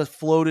 that is a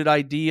floated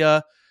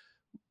idea,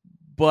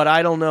 but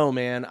I don't know,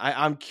 man.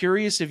 I'm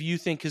curious if you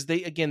think, because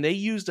they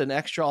used an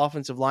extra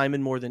offensive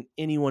lineman more than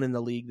anyone in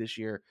the league this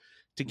year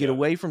to get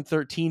away from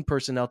 13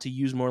 personnel to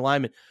use more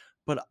linemen.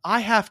 But I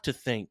have to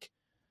think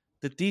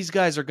that these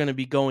guys are going to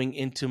be going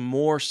into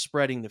more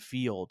spreading the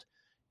field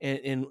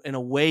and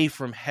away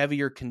from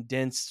heavier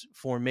condensed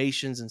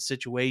formations and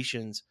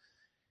situations.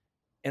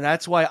 And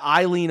that's why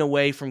I lean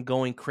away from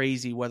going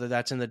crazy, whether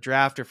that's in the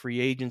draft or free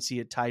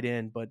agency at tight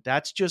end. But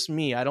that's just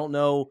me. I don't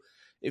know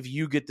if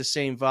you get the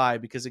same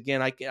vibe, because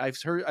again,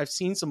 I've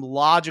seen some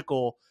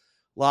logical,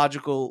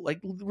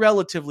 like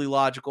relatively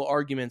logical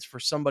arguments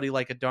for somebody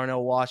like a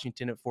Darnell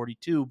Washington at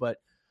 42. But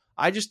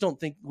I just don't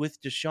think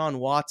with Deshaun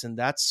Watson,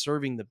 that's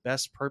serving the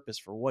best purpose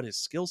for what his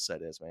skill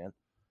set is, man.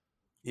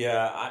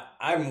 Yeah,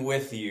 I'm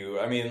with you.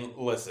 I mean,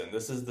 listen,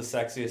 this is the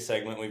sexiest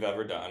segment we've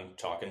ever done,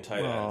 talking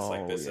tight ends.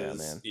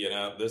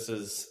 This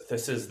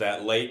is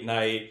that late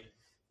night,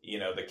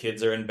 the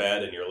kids are in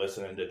bed and you're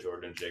listening to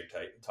Jordan and Jake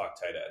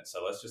talk tight end.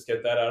 So let's just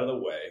get that out of the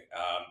way.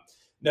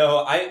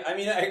 No, I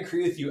mean, I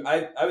agree with you.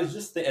 I was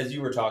just, as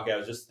you were talking, I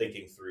was just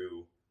thinking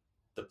through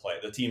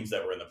the teams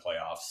that were in the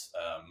playoffs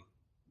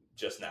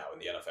just now in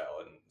the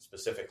NFL. And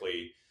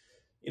specifically,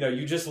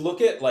 you just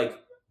look at like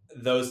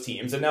those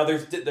teams, and now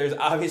there's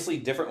obviously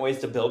different ways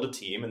to build a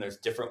team, and there's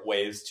different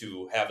ways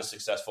to have a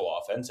successful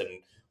offense. And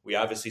we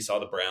obviously saw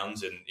the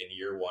Browns in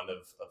year one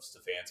of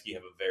Stefanski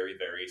have a very,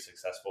 very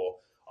successful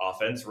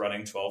offense,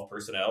 running 12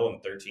 personnel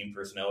and 13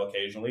 personnel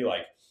occasionally.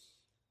 Like,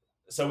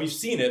 so we've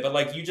seen it, but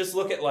like, you just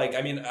look at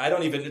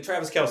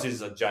Travis Kelce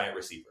is a giant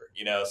receiver,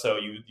 so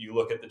you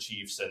look at the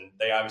Chiefs, and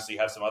they obviously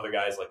have some other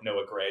guys like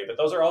Noah Gray, but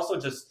those are also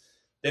just,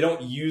 they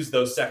don't use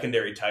those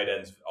secondary tight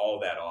ends all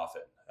that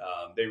often.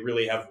 They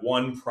really have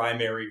one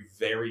primary,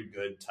 very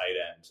good tight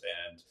end.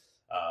 And,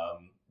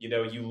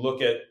 you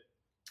look at,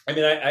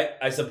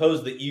 I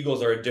suppose the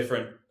Eagles are a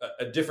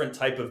different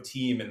type of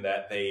team in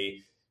that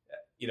they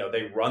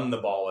run the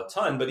ball a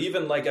ton, but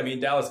even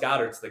Dallas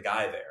Goedert's the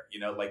guy there,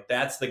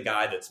 that's the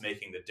guy that's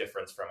making the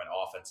difference from an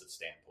offensive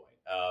standpoint.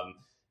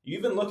 You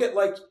even look at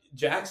like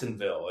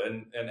Jacksonville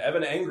and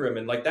Evan Engram,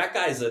 and like that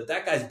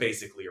guy's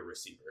basically a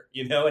receiver,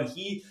 and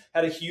he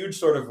had a huge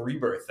sort of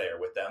rebirth there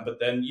with them.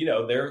 But then,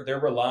 they're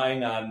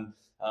relying on,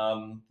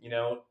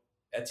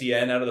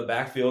 Etienne out of the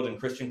backfield and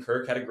Christian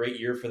Kirk had a great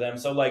year for them.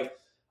 So like,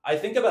 I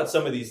think about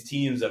some of these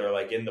teams that are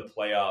like in the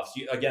playoffs.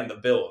 Again, the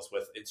Bills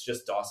it's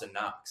just Dawson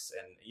Knox,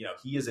 and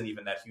he isn't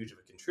even that huge of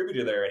a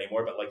contributor there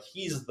anymore. But like,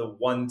 he's the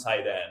one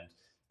tight end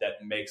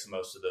that makes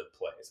most of the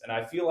plays. And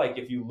I feel like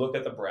if you look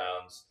at the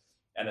Browns,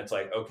 and it's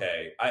like,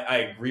 okay, I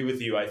agree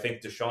with you. I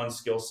think Deshaun's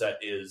skill set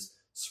is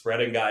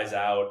spreading guys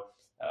out,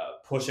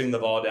 pushing the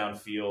ball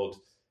downfield.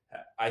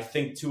 I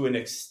think to an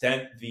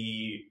extent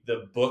the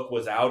book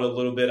was out a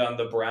little bit on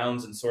the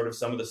Browns and sort of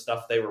some of the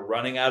stuff they were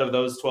running out of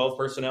those 12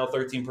 personnel,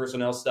 13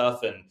 personnel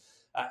stuff. And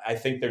I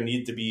think there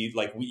need to be,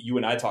 like you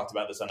and I talked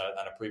about this on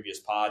a previous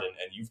pod, and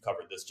you've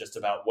covered this, just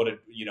about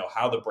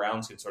how the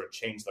Browns can sort of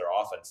change their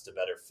offense to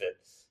better fit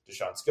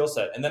Deshaun's skill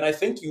set. And then I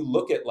think you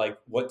look at like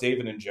what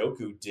David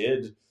Njoku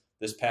did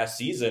this past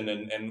season,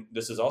 and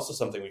this is also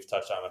something we've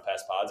touched on in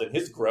past pods, and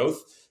his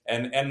growth,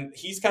 and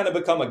he's kind of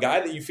become a guy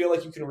that you feel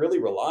like you can really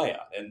rely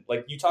on. And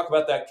like you talk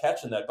about that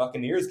catch in that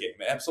Buccaneers game,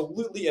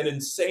 absolutely an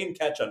insane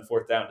catch on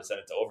 4th down to send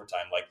it to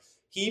overtime. Like,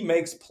 he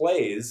makes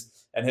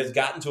plays and has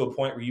gotten to a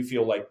point where you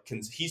feel like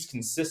he's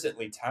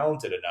consistently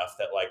talented enough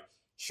that, like,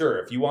 sure,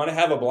 if you want to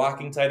have a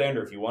blocking tight end,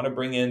 or if you want to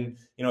bring in,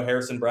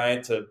 Harrison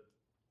Bryant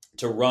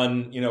to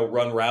run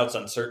routes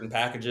on certain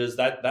packages,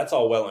 that's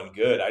all well and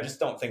good. I just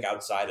don't think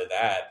outside of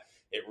that,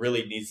 it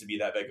really needs to be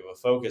that big of a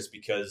focus,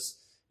 because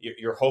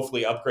you're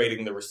hopefully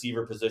upgrading the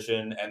receiver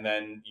position, and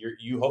then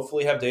you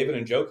hopefully have David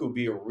Njoku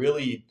be a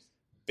really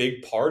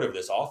big part of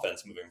this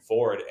offense moving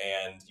forward.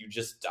 And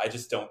I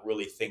just don't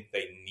really think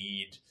they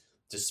need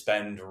to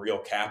spend real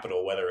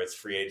capital, whether it's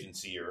free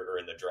agency or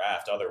in the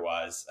draft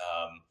otherwise,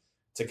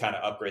 to kind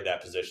of upgrade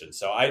that position.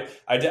 So I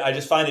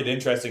just find it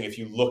interesting if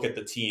you look at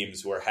the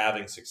teams who are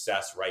having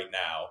success right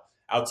now,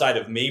 outside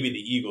of maybe the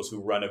Eagles,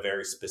 who run a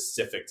very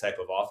specific type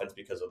of offense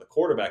because of the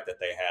quarterback that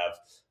they have.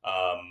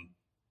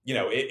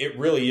 It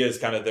really is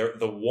kind of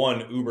the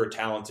one uber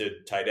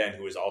talented tight end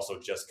who is also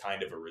just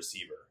kind of a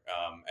receiver.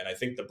 And I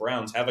think the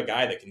Browns have a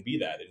guy that can be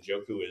that. And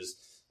Njoku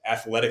is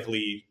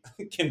athletically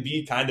can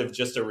be kind of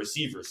just a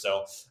receiver.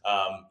 So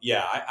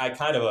I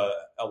kind of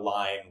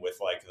align with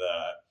like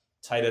the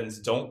tight ends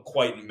don't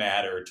quite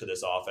matter to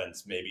this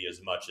offense maybe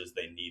as much as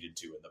they needed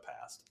to in the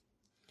past.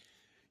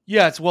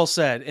 Yeah, it's well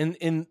said.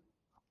 And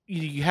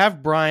you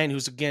have Bryant,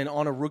 who's again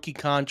on a rookie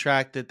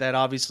contract that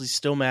obviously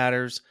still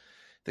matters.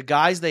 The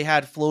guys they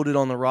had floated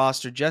on the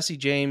roster, Jesse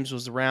James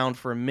was around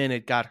for a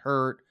minute, got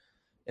hurt,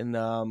 and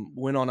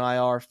went on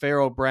IR.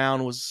 Pharaoh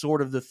Brown was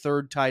sort of the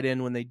third tight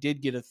end when they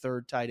did get a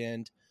third tight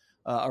end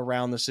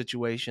around the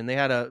situation. They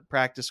had a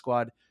practice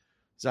squad,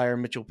 Zaire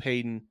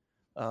Mitchell-Payton.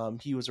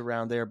 He was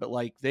around there, but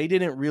like they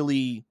didn't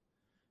really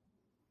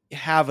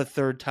have a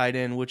third tight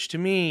end, which to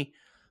me,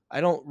 I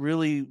don't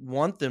really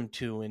want them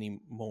to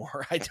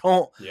anymore. I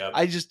don't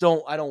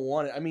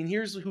want it. I mean,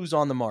 here's who's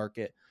on the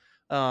market.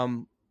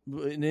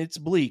 And it's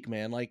bleak,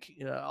 man. Like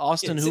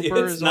Austin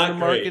Hooper is on the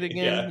market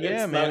again.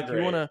 Yeah, man.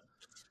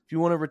 If you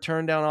want to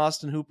return down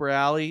Austin Hooper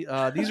alley,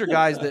 these are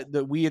guys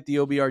that we at the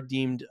OBR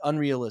deemed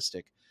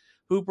unrealistic.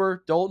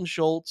 Hooper, Dalton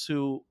Schultz,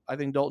 who I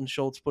think Dalton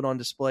Schultz put on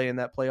display in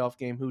that playoff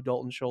game, who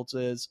Dalton Schultz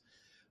is.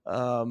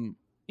 A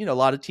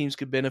lot of teams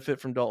could benefit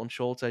from Dalton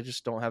Schultz. I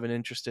just don't have an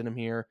interest in him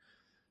here.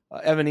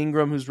 Evan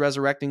Ingram, who's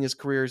resurrecting his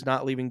career, is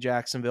not leaving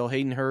Jacksonville.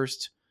 Hayden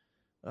Hurst,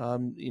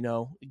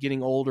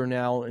 getting older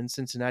now in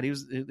Cincinnati. He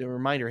was a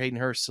reminder, Hayden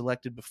Hurst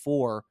selected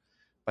before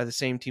by the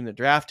same team that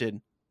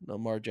drafted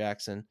Lamar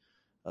Jackson.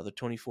 The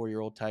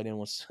 24-year-old tight end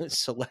was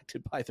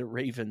selected by the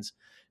Ravens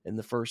in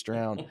the first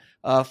round.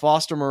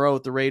 Foster Moreau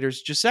with the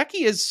Raiders.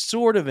 Gesicki is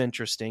sort of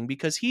interesting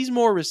because he's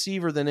more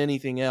receiver than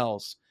anything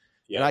else.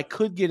 Yeah. And I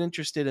could get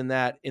interested in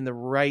that in the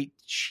right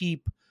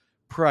cheap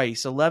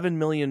price. $11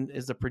 million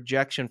is the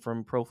projection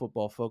from Pro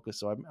Football Focus,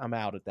 so I'm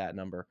out at that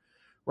number.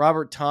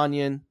 Robert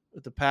Tonyan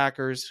with the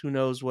Packers. Who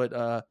knows what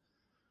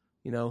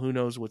who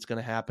knows what's going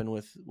to happen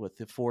with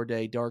the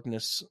 4-day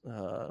darkness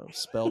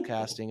spell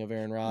casting of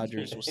Aaron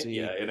Rodgers. We'll see.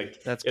 Yeah, in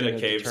a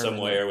cave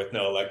somewhere with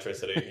no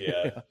electricity.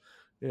 Yeah.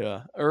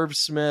 Yeah. Irv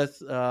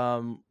Smith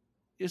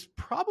is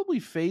probably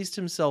phased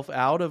himself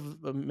out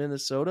of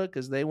Minnesota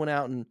because they went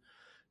out and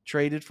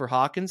traded for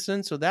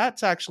Hawkinson. So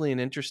that's actually an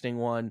interesting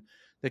one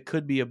that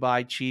could be a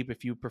buy cheap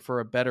if you prefer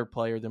a better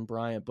player than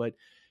Bryant. But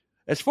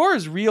as far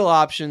as real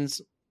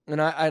options,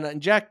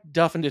 and Jack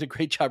Duffin did a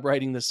great job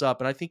writing this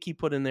up, and I think he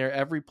put in there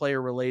every player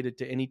related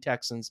to any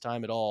Texans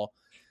time at all.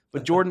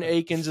 But Jordan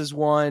Akins is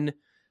one.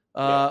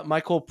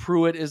 Michael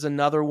Pruitt is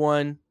another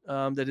one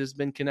that has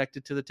been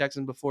connected to the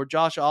Texans before.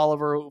 Josh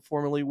Oliver,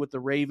 formerly with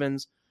the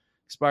Ravens,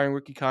 expiring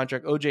rookie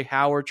contract. O.J.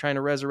 Howard trying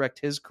to resurrect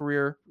his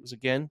career, was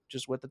again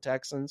just with the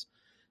Texans.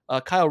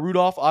 Kyle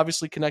Rudolph,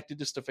 obviously connected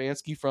to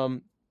Stefanski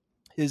from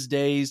his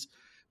days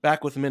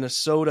back with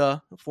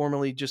Minnesota,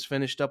 formerly just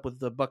finished up with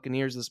the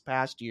Buccaneers this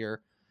past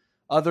year.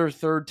 Other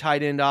third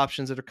tight end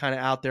options that are kind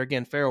of out there.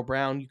 Again, Pharaoh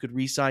Brown, you could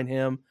re-sign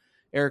him.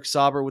 Eric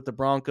Sauber with the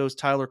Broncos.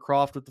 Tyler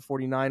Kroft with the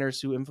 49ers,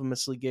 who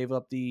infamously gave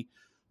up the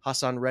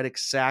Hassan Reddick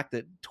sack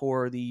that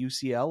tore the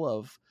UCL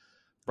of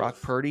Brock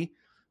Purdy.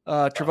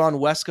 Trevon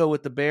Wesco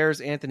with the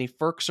Bears, Anthony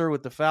Ferkser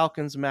with the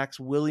Falcons, Max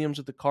Williams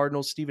with the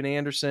Cardinals, Steven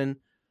Anderson,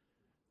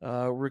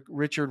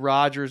 Richard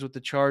Rodgers with the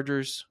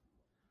Chargers,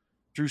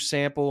 Drew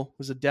Sample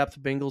was a depth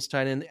Bengals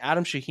tight end,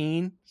 Adam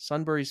Shaheen,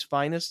 Sunbury's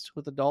finest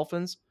with the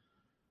Dolphins.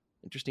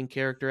 Interesting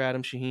character,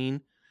 Adam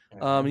Shaheen.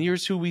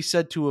 Here's who we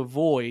said to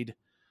avoid.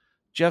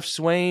 Jeff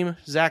Swaim,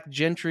 Zach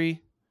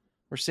Gentry,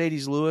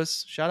 Mercedes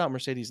Lewis. Shout out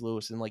Mercedes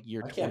Lewis in like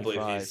year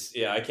 25.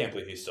 I can't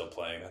believe he's still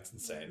playing. That's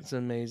insane. It's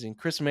amazing.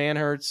 Chris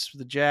Manhertz,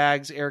 the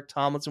Jags, Eric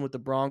Tomlinson with the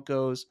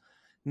Broncos,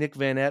 Nick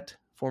Van Etten,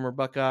 former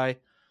Buckeye,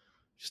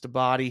 just a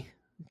body,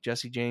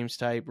 Jesse James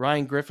type.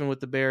 Ryan Griffin with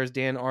the Bears,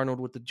 Dan Arnold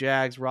with the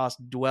Jags, Ross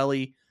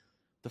Dwelly,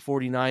 the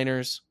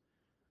 49ers,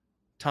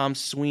 Tom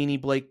Sweeney,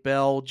 Blake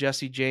Bell,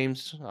 Jesse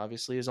James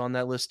obviously is on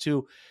that list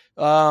too.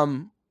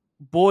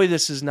 Boy,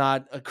 this is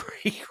not a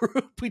great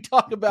group. We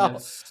talk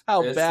about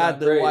how bad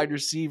the wide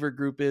receiver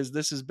group is.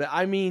 This is bad.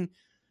 I mean,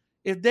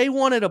 if they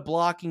wanted a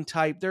blocking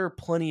type, there are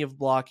plenty of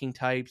blocking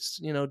types.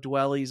 You know,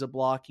 Dwelly's a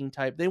blocking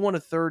type. They want a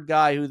third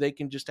guy who they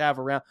can just have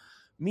around.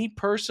 Me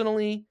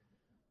personally,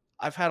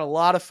 I've had a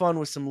lot of fun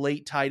with some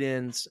late tight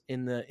ends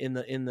in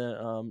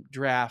the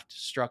draft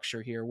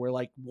structure here, where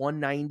like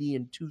 190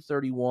 and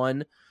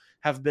 231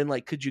 have been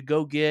like, could you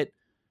go get?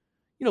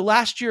 You know,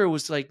 last year it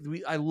was like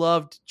I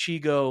loved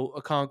Chigo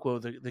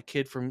Okonkwo, the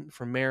kid from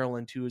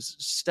Maryland, who was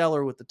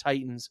stellar with the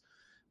Titans,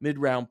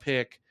 mid-round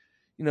pick.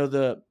 You know,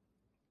 the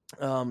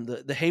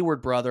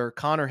Hayward brother,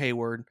 Connor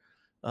Hayward,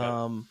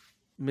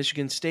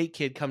 Michigan State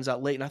kid, comes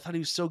out late, and I thought he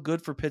was so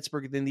good for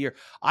Pittsburgh at the end of the year.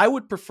 I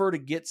would prefer to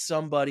get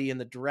somebody in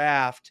the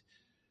draft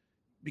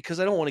because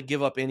I don't want to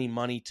give up any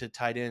money to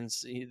tight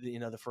ends, you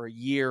know, for a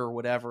year or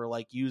whatever,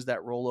 like use that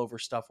rollover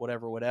stuff,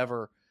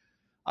 whatever.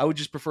 I would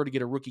just prefer to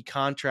get a rookie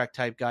contract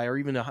type guy, or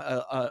even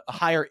a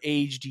higher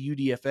aged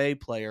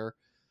UDFA player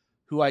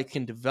who I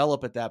can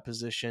develop at that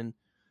position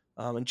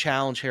and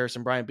challenge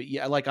Harrison Bryant. But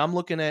yeah, like I'm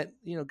looking at,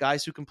 you know,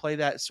 guys who can play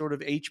that sort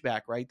of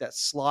H-back, right? That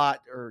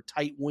slot or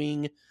tight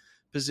wing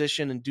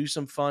position and do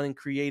some fun and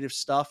creative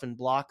stuff and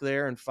block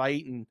there and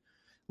fight and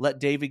let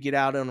David get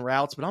out on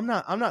routes. But I'm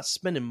not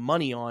spending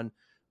money on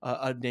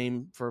a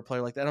name for a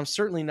player like that. I'm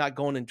certainly not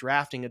going and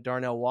drafting a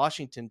Darnell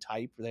Washington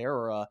type there,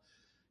 or a,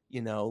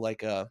 you know,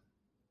 like a,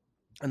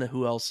 I don't know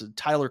who else,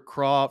 Tyler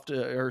Croft,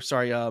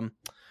 the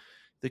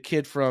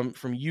kid from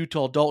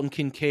Utah, Dalton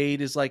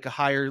Kincaid is like a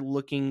higher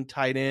looking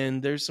tight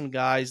end. There's some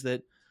guys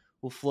that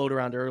will float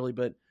around early,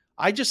 but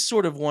I just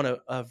sort of want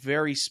a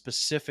very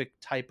specific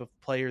type of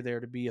player there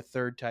to be a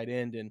third tight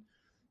end, and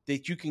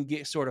that you can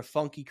get sort of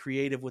funky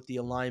creative with the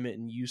alignment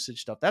and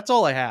usage stuff. That's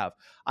all I have.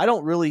 I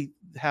don't really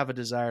have a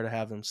desire to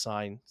have them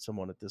sign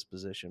someone at this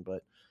position,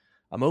 but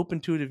I'm open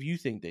to it if you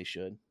think they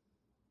should.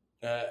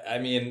 I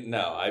mean,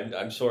 no,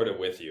 I'm sort of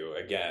with you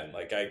again.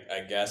 Like,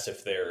 I guess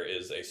if there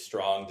is a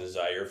strong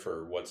desire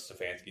for what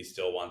Stefanski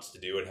still wants to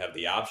do and have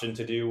the option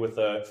to do with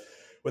a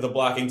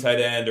blocking tight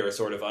end or a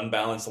sort of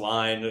unbalanced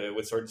line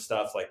with certain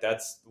stuff, like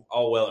that's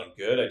all well and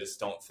good. I just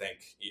don't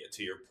think,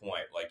 to your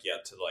point, like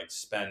yet to like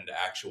spend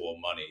actual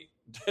money,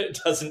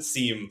 it doesn't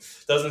seem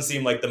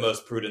like the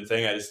most prudent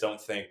thing. I just don't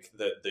think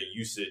that the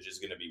usage is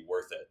going to be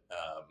worth it.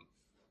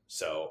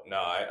 So no,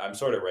 I'm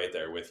sort of right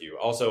there with you.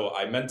 Also,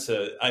 I meant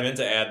to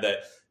add that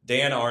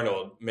Dan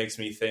Arnold makes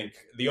me think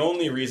the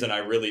only reason I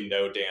really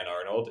know Dan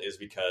Arnold is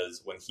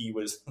because when he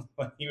was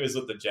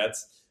with the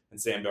Jets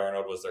and Sam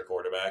Darnold was their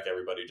quarterback,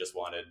 everybody just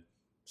wanted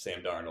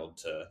Sam Darnold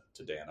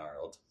to Dan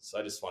Arnold. So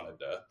I just wanted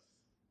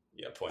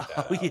to point that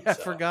out. I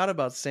forgot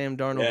about Sam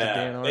Darnold to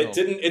Dan Arnold.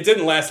 It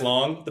didn't last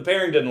long. The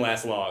pairing didn't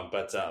last long,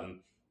 but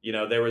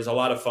there was a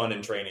lot of fun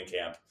in training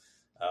camp.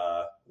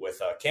 With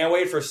can't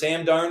wait for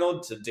Sam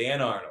Darnold to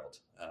Dan Arnold.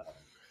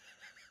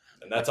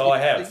 And that's all I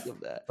have.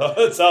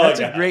 That's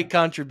a great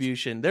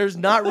contribution. There's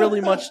not really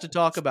much to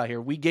talk about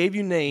here. We gave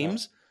you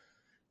names.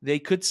 No. They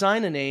could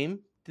sign a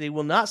name. They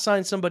will not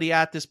sign somebody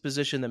at this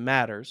position that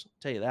matters.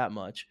 I'll tell you that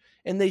much.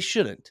 And they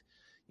shouldn't.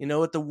 You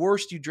know, at the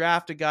worst, you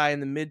draft a guy in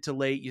the mid to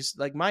late.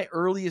 Like my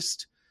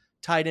earliest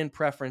tight end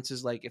preference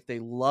is like if they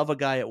love a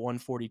guy at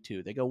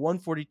 142. They go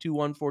 142,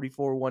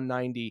 144,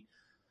 190.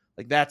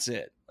 Like that's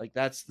it. Like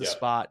that's the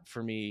spot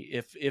for me,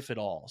 if at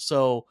all.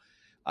 So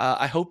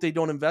I hope they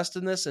don't invest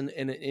in this, and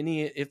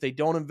if they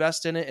don't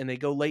invest in it and they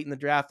go late in the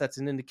draft, that's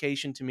an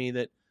indication to me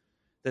that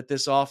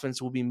this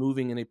offense will be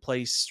moving in a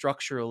place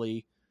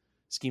structurally,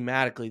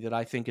 schematically that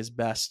I think is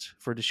best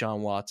for Deshaun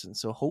Watson.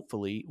 So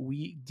hopefully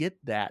we get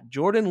that.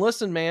 Jordan,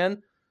 listen,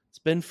 man, it's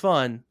been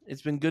fun.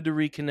 It's been good to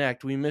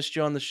reconnect. We missed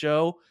you on the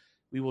show.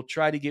 We will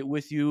try to get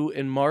with you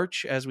in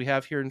March as we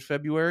have here in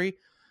February.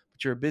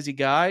 You're a busy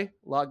guy,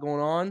 a lot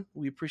going on.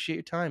 We appreciate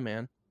your time,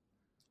 man.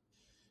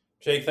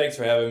 Jake, thanks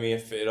for having me.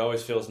 It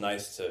always feels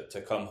nice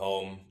to come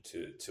home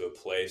to a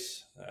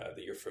place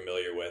that you're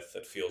familiar with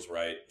that feels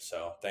right.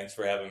 So thanks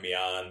for having me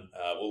on.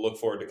 We'll look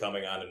forward to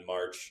coming on in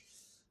March.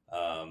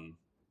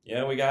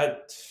 We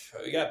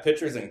got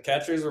pitchers and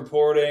catchers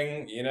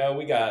reporting. You know,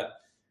 we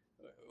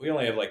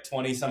only have like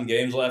 20 some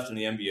games left in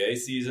the NBA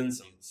season.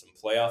 Some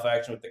playoff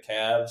action with the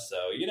Cavs. So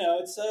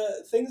it's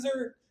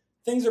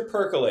things are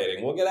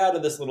percolating. We'll get out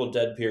of this little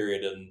dead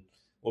period and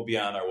we'll be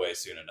on our way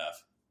soon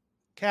enough.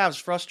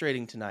 Cavs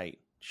frustrating tonight.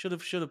 Should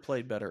have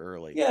played better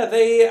early. Yeah,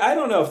 I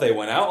don't know if they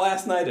went out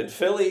last night at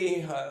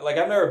Philly.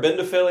 I've never been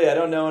to Philly. I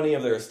don't know any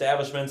of their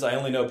establishments. I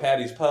only know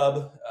Patty's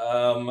Pub.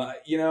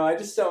 I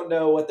just don't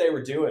know what they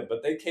were doing.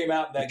 But they came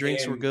out in that The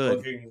drinks game were good.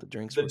 looking. The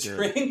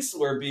drinks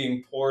were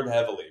being poured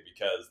heavily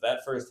because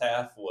that first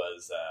half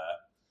was.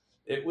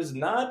 It was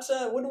not.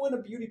 Wouldn't win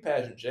a beauty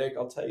pageant, Jake.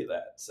 I'll tell you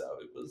that. So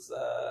it was.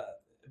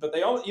 But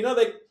they all.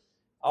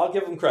 I'll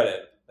give them credit.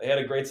 They had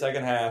a great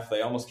second half.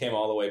 They almost came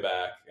all the way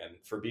back, and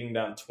for being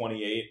down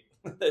 28.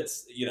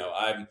 That's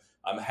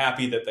I'm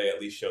happy that they at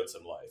least showed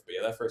some life. But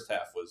yeah, that first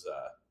half was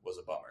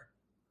a bummer.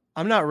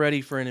 I'm not ready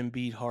for an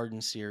Embiid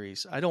Harden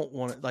series. I don't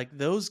want it. Like,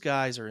 those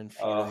guys are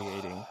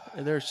infuriating.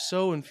 They're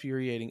so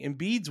infuriating.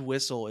 Embiid's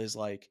whistle is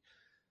like,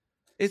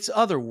 it's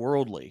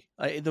otherworldly.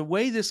 The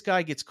way this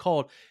guy gets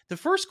called, the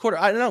first quarter,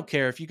 I don't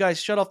care if you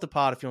guys shut off the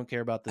pod if you don't care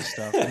about this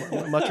stuff.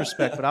 Much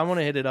respect, but I want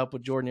to hit it up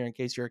with Jordan here in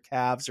case you're a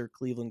Cavs or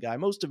Cleveland guy.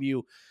 Most of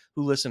you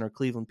who listen are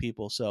Cleveland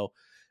people, so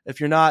if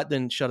you're not,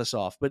 then shut us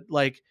off. But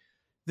like,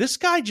 this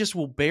guy just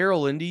will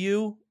barrel into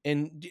you,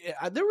 and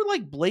there were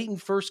like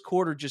blatant first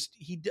quarter. Just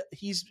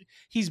he's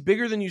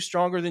bigger than you,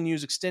 stronger than you,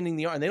 is extending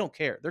the arm, and they don't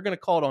care. They're going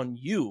to call it on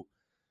you,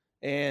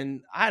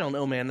 and I don't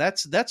know, man.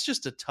 That's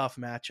just a tough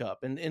matchup,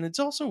 and it's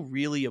also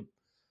really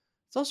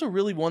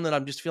one that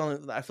I'm just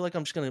feeling. I feel like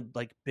I'm just going to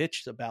like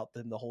bitch about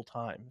them the whole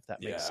time, if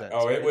that makes sense.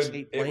 Oh, it would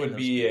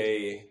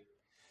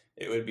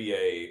be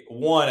a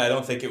one. I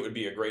don't think it would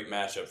be a great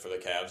matchup for the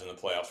Cavs in the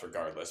playoffs,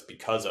 regardless,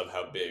 because of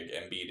how big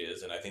Embiid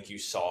is. And I think you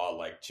saw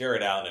like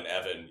Jared Allen and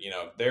Evan.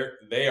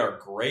 They are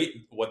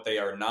great. What they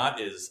are not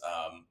is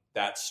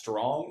that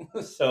strong.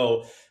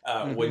 So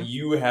when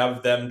you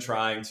have them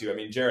trying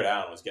to, Jared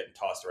Allen was getting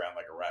tossed around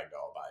like a rag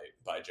doll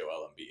by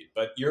Joel Embiid.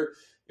 But you're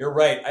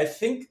right. I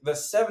think the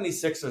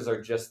 76ers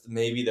are just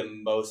maybe the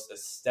most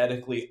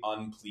aesthetically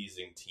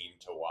unpleasing team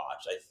to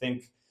watch. I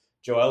think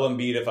Joel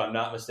Embiid, if I'm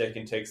not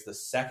mistaken, takes the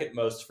second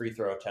most free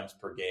throw attempts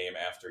per game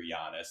after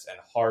Giannis, and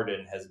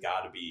Harden has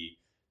got to be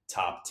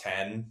top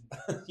 10,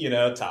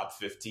 top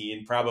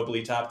 15,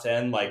 probably top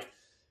 10. Like,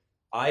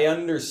 I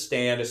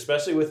understand,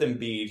 especially with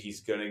Embiid,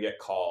 he's going to get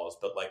calls,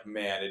 but like,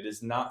 man, it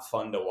is not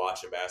fun to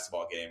watch a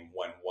basketball game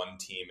when one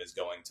team is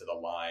going to the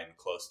line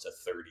close to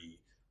 30,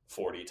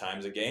 40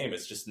 times a game.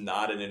 It's just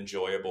not an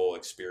enjoyable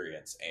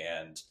experience.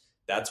 And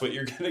that's what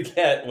you're going to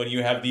get when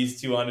you have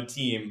these two on a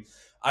team.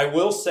 I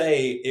will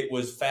say it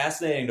was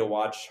fascinating to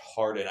watch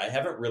Harden. I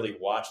haven't really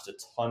watched a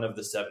ton of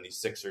the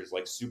 76ers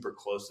like super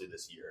closely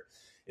this year.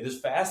 It is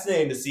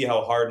fascinating to see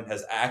how Harden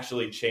has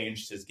actually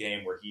changed his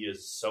game, where he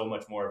is so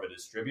much more of a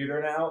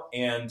distributor now.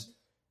 And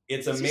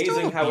it's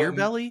amazing how beer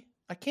belly.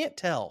 I can't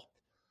tell.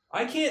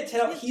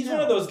 He's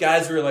one of those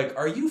guys where you're like,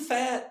 are you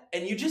fat?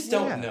 And you just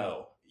don't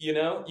know.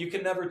 You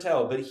can never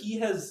tell. But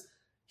he is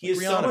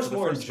so much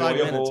more enjoyable. 5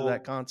 minutes of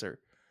that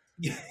concert.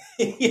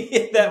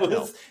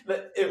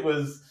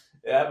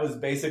 That was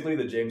basically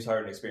the James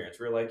Harden experience.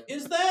 We're like,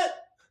 is that?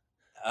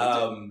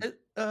 Hold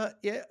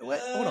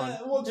on.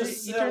 We'll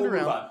just you turned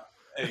around. Move on.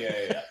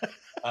 Yeah.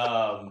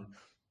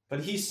 But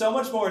he's so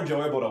much more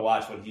enjoyable to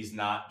watch when he's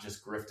not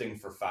just grifting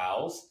for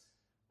fouls.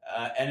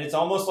 And it's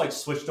almost like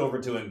switched over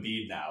to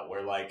Embiid now,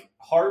 where like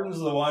Harden's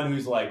the one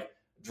who's like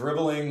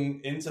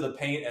dribbling into the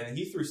paint, and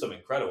he threw some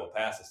incredible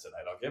passes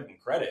tonight. I'll give him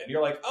credit. And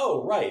you're like,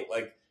 oh, right.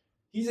 Like,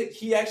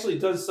 he actually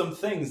does some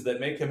things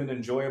that make him an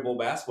enjoyable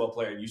basketball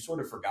player, and you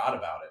sort of forgot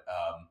about it.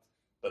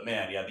 But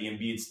man, yeah, the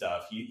Embiid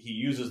stuff, he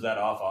uses that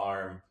off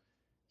arm.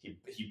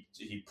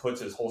 He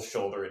puts his whole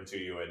shoulder into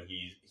you, and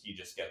he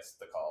just gets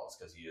the calls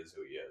because he is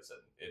who he is.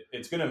 And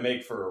it's going to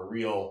make for a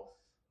real,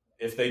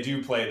 if they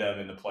do play them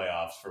in the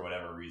playoffs for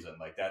whatever reason,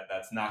 like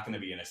that's not going to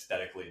be an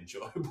aesthetically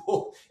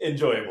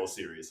enjoyable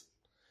series.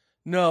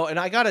 No, and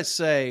I got to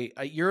say,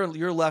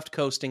 you're left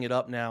coasting it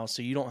up now,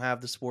 so you don't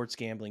have the sports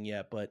gambling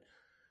yet, but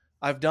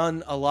I've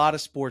done a lot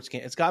of sports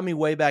games. It's got me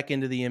way back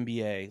into the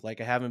NBA,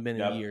 like I haven't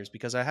been in years,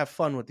 because I have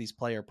fun with these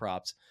player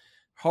props.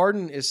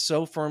 Harden is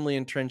so firmly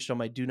entrenched on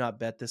my do not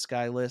bet this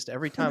guy list.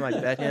 Every time I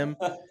bet him,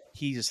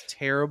 he's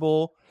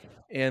terrible.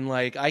 And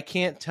like, I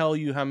can't tell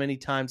you how many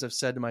times I've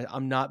said to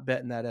I'm not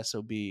betting that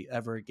SOB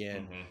ever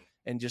again. Mm-hmm.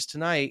 And just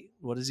tonight,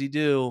 what does he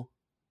do?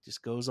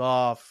 Just goes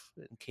off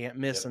and can't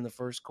miss in the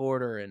first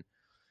quarter. And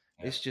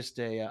it's just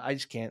I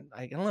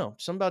don't know.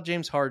 Something about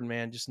James Harden,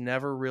 man, just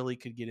never really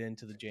could get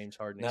into the James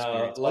Harden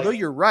experience. Although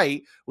you're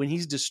right, when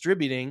he's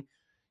distributing,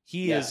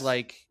 he is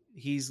like,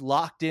 he's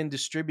locked in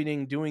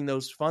distributing, doing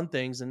those fun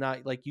things, and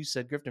not, like you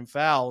said, grifting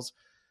fouls.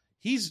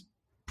 He's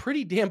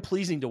pretty damn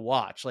pleasing to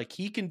watch. Like,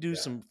 he can do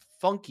some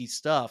funky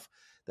stuff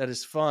that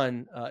is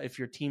fun if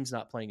your team's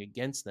not playing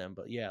against them.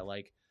 But yeah,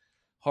 like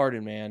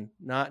Harden, man,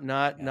 not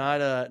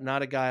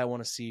a guy I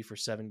want to see for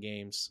 7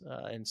 games,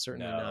 and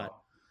certainly not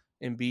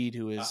Embiid,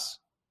 who is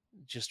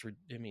just,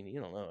 I mean, you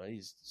don't know,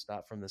 he's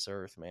not from this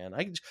earth, man.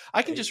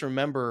 I can just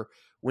remember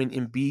when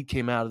Embiid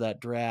came out of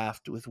that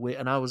draft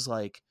and I was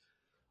like,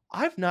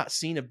 I've not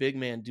seen a big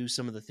man do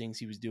some of the things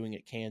he was doing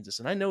at Kansas.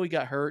 And I know he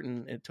got hurt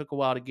and it took a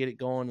while to get it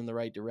going in the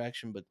right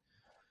direction, but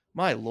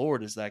my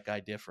Lord, is that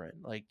guy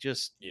different? Like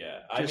yeah.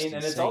 I just mean,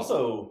 and insane.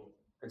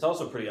 it's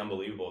also pretty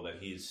unbelievable that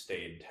he's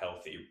stayed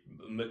healthy,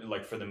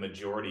 like for the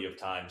majority of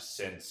time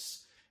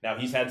since. Now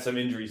he's had some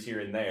injuries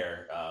here and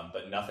there,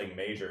 but nothing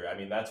major. I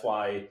mean, that's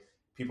why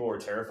people were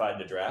terrified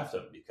to draft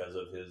him because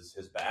of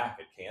his back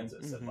at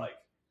Kansas, and like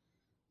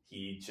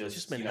he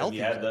just been you know, healthy,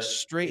 he had the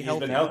straight he's healthy,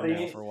 been healthy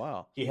now for a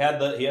while. He had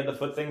the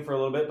foot thing for a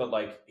little bit, but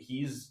like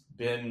he's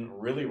been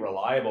really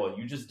reliable, and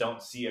you just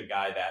don't see a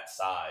guy that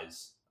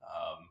size.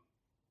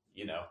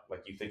 You know,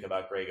 like you think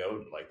about Greg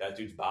Oden, like that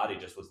dude's body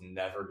just was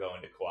never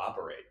going to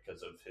cooperate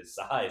because of his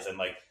size. And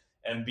like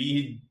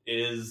Embiid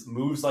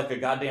moves like a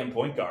goddamn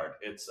point guard.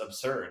 It's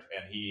absurd.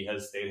 And he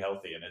has stayed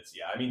healthy. And it's,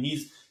 I mean,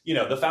 he's, you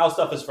know, the foul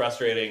stuff is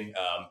frustrating,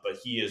 but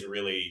he is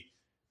really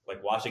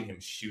like watching him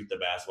shoot the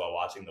basketball,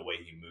 watching the way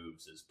he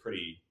moves is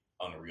pretty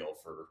unreal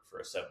for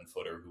a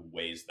 7-footer who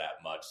weighs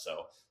that much.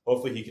 So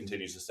hopefully he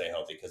continues to stay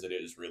healthy because it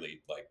is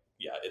really like,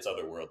 it's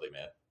otherworldly,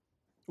 man.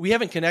 We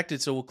haven't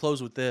connected, so we'll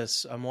close with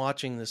this. I'm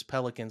watching this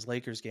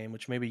Pelicans-Lakers game,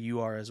 which maybe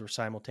you are as we're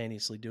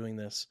simultaneously doing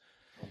this.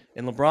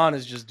 And LeBron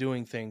is just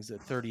doing things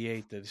at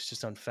 38 that is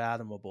just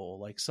unfathomable.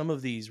 Like some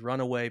of these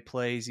runaway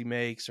plays he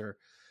makes, or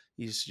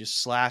he's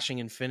just slashing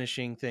and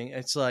finishing thing.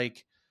 It's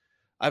like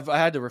I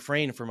had to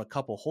refrain from a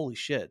couple holy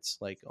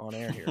shits like on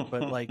air here,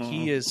 but like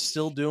he is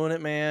still doing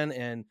it, man.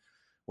 And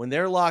when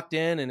they're locked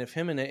in, and if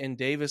him and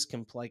Davis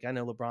can, like, I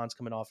know LeBron's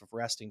coming off of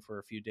resting for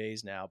a few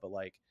days now, but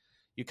like,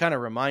 you kind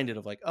of reminded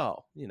of like,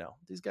 oh, you know,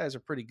 these guys are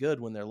pretty good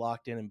when they're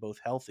locked in and both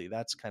healthy.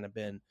 That's kind of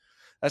been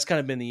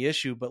the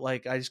issue. But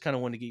like, I just kind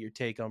of want to get your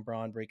take on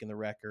Bron breaking the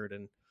record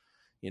and,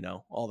 you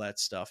know, all that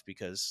stuff,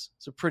 because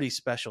it's a pretty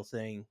special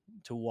thing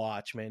to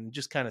watch, man. And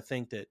just kind of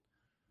think that of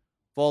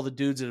all the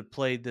dudes that have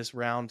played this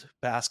round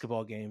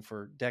basketball game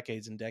for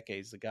decades and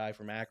decades, the guy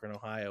from Akron,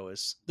 Ohio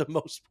is the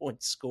most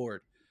points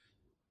scored.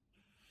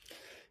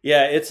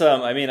 Yeah, it's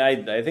I mean,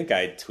 I think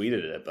I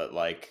tweeted it, but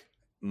like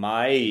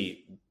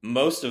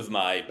most of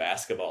my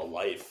basketball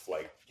life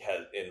like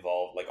has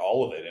involved, like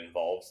all of it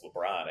involves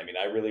LeBron. I mean,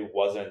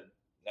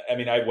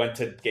 I went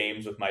to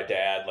games with my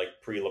dad like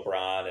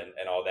pre-LeBron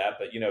and all that,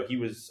 but you know,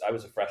 I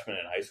was a freshman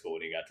in high school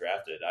when he got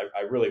drafted.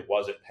 I really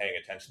wasn't paying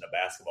attention to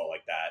basketball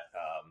like that,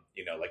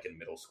 you know, like in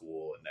middle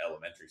school and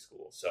elementary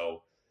school.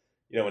 So,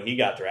 you know, when he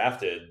got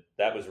drafted,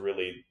 that was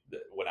really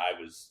when I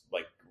was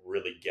like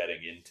really getting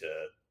into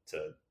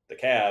the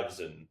Cavs.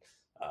 And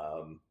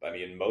I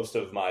mean, most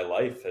of my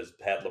life has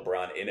had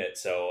LeBron in it.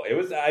 So it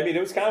was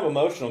kind of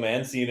emotional,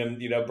 man, seeing him,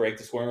 you know, break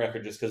the scoring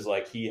record, just because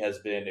like he has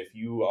been, if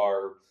you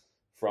are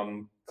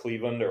from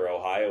Cleveland or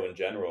Ohio in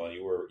general, and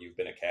you've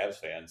been a Cavs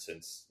fan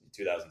since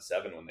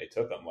 2007 when they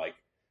took him,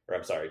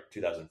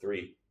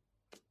 2003.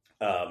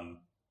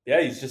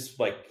 He's just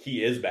like,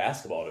 he is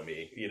basketball to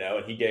me, you know,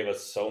 and he gave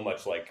us so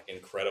much like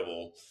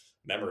incredible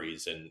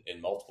memories in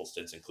multiple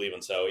stints in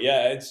Cleveland. So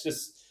yeah, it's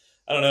just,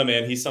 I don't know,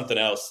 man. He's something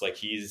else. Like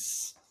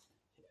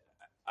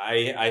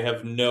I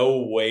have no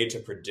way to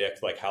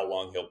predict like how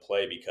long he'll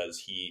play, because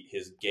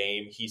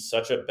he's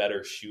such a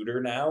better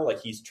shooter now.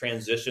 Like he's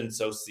transitioned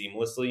so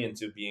seamlessly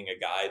into being a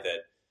guy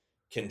that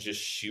can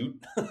just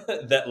shoot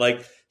that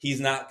like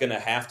he's not going to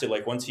have to,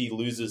 like, once he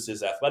loses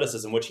his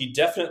athleticism, which he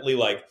definitely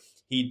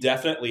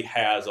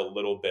has a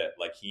little bit,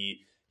 like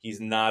he's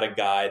not a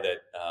guy that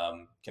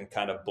can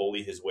kind of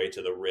bully his way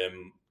to the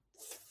rim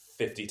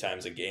 50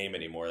 times a game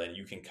anymore. Then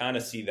you can kind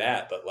of see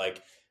that, but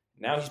like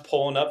now he's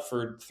pulling up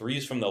for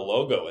threes from the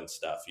logo and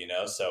stuff, you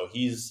know? So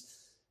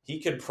he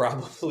could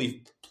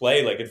probably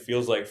play, like, it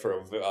feels like,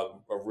 for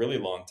a really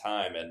long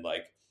time. And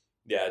like,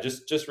 yeah,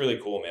 just really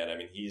cool, man. I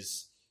mean,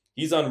 he's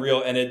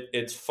unreal. And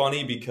it's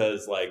funny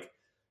because, like,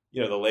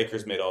 you know, the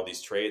Lakers made all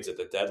these trades at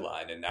the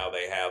deadline, and now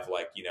they have,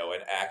 like, you know,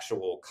 an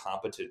actual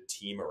competent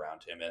team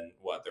around him. And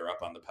they're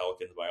up on the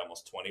Pelicans by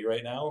almost 20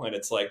 right now. And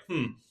it's like,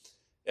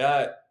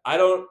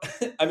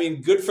 I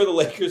mean, good for the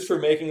Lakers for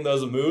making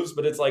those moves,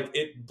 but it's like,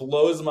 it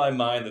blows my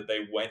mind that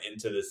they went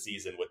into this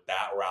season with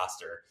that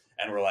roster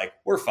and we're like,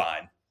 we're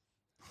fine.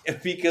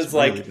 Because it's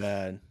really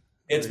bad.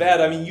 It's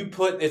bad. I mean,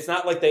 it's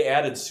not like they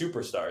added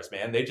superstars,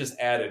 man. They just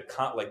added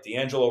like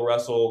D'Angelo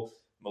Russell,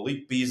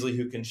 Malik Beasley,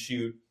 who can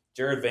shoot,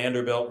 Jared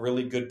Vanderbilt,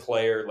 really good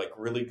player, like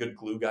really good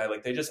glue guy.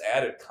 Like they just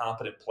added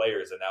competent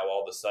players, and now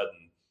all of a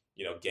sudden,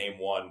 you know, game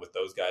one with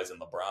those guys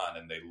and LeBron,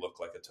 and they look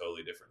like a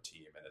totally different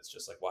team. And it's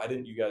just like, why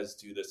didn't you guys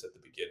do this at the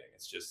beginning?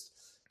 It's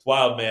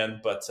wild,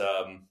 man. But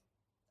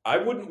I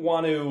wouldn't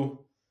want to,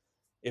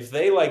 if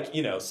they, like,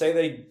 you know, say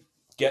they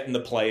get in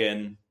the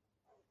play-in,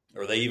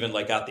 or they even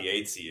like got the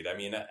 8th seed. I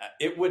mean,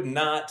 I would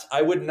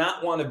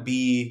not want to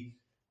be,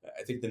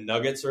 I think the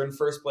Nuggets are in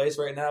first place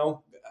right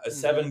now, a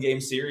 7-game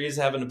series,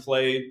 having to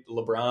play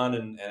LeBron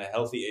and a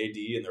healthy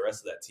AD and the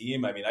rest of that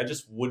team. I mean, I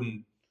just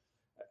wouldn't,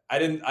 I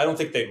don't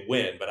think they'd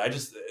win, but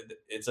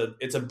it's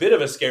a bit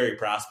of a scary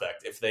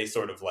prospect if they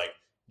sort of like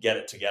get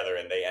it together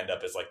and they end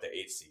up as like the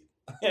 8th seed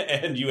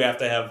and you have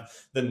to have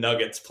the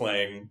Nuggets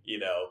playing, you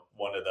know,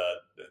 one of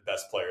the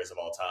best players of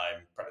all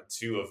time, probably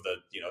 2 of the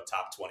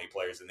top 20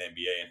 players in the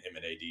NBA, and him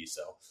and AD.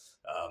 So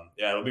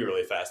it'll be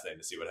really fascinating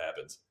to see what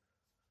happens.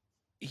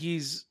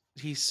 He's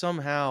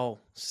somehow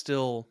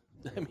still.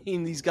 I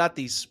mean, he's got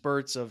these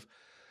spurts of.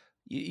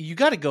 You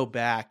got to go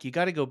back. You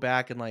got to go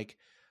back and like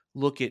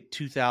look at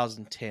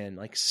 2010,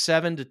 like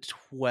 7 to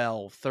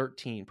 12,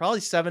 13. Probably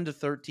 7 to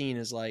 13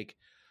 is like,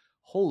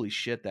 holy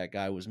shit, that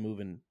guy was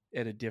moving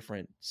at a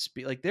different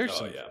speed. Like there's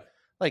some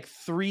like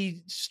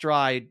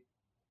 3-stride,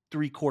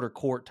 3/4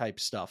 court type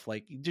stuff,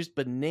 like just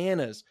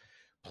bananas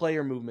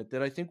player movement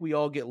that I think we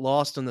all get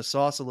lost in the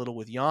sauce a little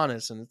with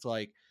Giannis. And it's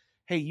like,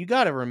 hey, you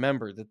got to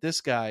remember that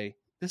this guy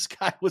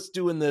was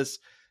doing this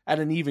at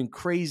an even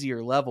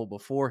crazier level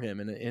before him.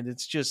 And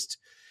it's just,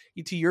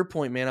 to your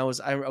point, man, I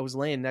was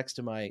laying next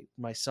to my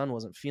son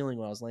wasn't feeling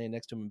well. I was laying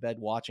next to him in bed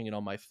watching it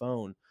on my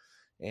phone.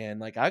 And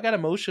like, I got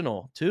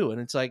emotional too. And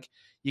it's like,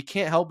 you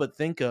can't help but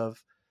think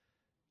of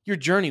your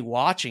journey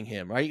watching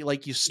him, right?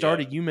 Like you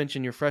started, you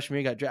mentioned your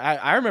freshman year.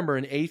 I remember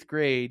in 8th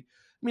grade,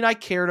 I mean, I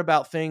cared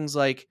about things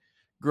like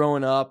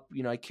growing up,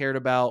 I cared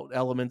about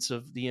elements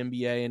of the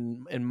NBA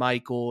and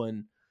Michael.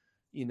 And,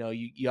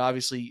 you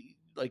obviously,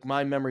 like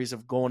my memories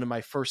of going to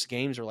my first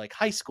games are like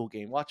high school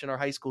game, watching our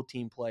high school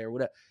team play or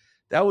whatever.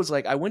 That was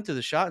like, I went to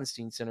the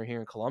Schottenstein Center here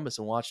in Columbus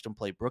and watched them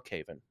play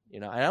Brookhaven.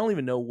 I don't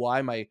even know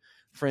why my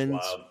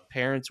friends'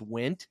 parents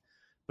went,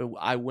 but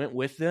I went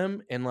with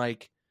them. And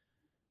like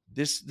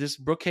this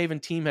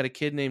Brookhaven team had a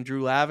kid named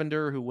Drew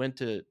Lavender who went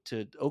to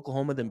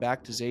Oklahoma, then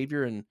back to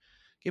Xavier and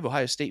gave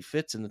Ohio State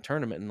fits in the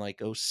tournament in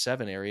like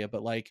 07 area.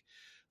 But like,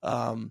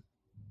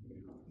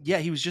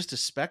 he was just a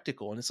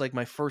spectacle. And it's like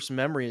my first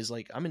memory is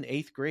like, I'm in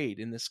 8th grade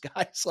and this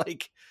guy's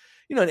like,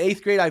 in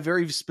 8th grade, I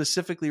very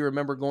specifically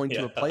remember going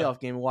to a playoff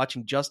game and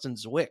watching Justin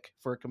Zwick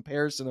for a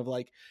comparison of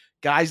like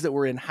guys that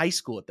were in high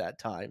school at that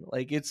time.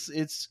 Like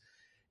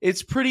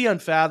it's pretty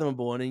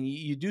unfathomable. And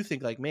you do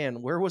think like,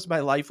 man, where was my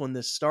life when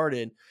this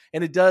started?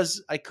 And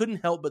I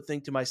couldn't help but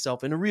think to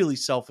myself in a really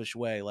selfish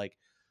way, like,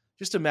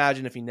 just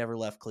imagine if he never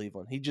left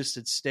Cleveland. He just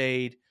had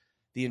stayed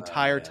the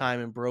entire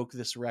time and broke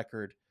this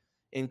record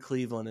in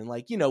Cleveland. And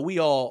like, we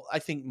all, I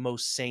think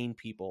most sane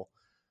people,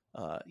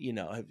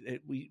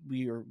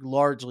 we are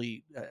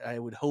largely, I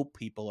would hope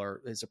people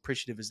are as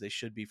appreciative as they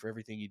should be for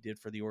everything you did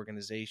for the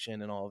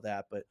organization and all of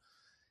that. But,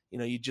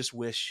 you just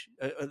wish,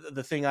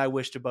 the thing I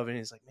wished above it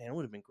is like, man, it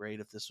would have been great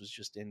if this was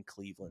just in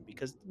Cleveland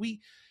because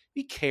we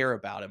care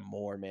about him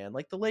more, man.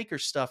 Like the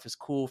Lakers stuff is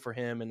cool for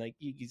him. And like,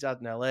 he's out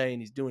in LA and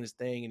he's doing his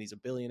thing and he's a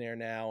billionaire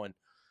now. And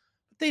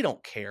they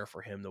don't care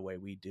for him the way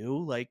we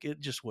do. Like it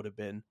just would have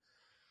been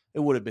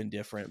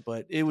different,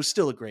 but it was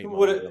still a great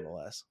moment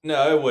nonetheless.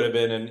 No, it would have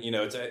been. And,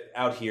 it's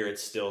out here.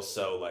 It's still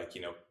so like,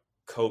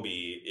 Kobe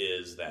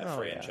is that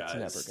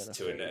franchise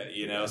to a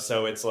day,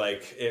 so it's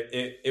like,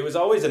 it was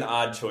always an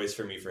odd choice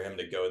for me for him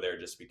to go there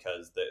just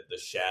because the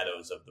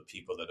shadows of the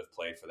people that have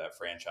played for that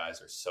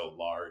franchise are so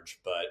large,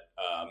 but,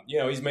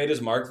 he's made his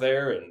mark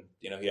there and,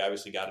 he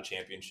obviously got a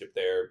championship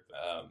there.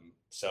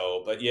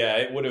 But yeah,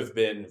 it would have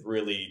been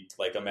really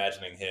like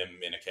imagining him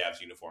in a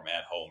Cavs uniform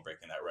at home,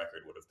 breaking that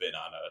record would have been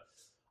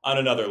on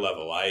another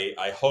level.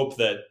 I hope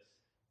that,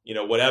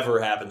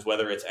 whatever happens,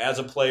 whether it's as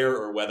a player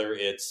or whether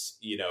it's,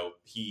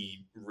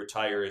 he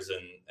retires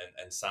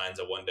and signs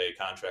a one-day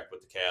contract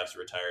with the Cavs,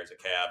 retires a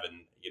Cav,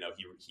 and,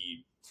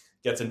 he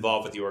gets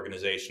involved with the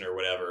organization or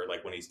whatever,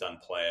 like when he's done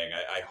playing.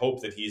 I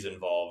hope that he's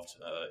involved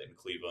in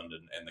Cleveland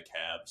and the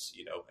Cavs,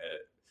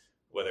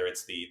 whether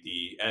it's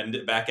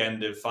the back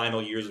end of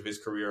final years of his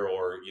career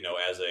or,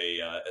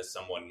 as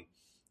someone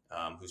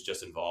who's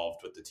just involved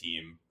with the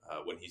team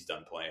when he's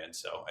done playing.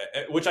 So,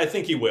 which I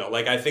think he will.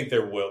 Like, I think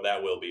that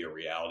will be a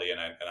reality, and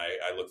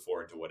I look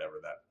forward to whatever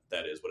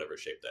that is, whatever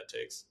shape that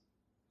takes.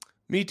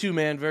 Me too,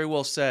 man. Very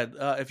well said.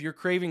 If you're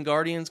craving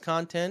Guardians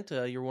content,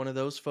 you're one of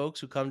those folks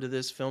who come to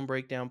this film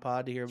breakdown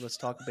pod to hear us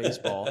talk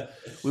baseball.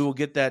 We will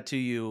get that to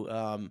you.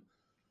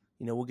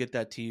 We'll get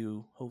that to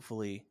you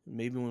hopefully,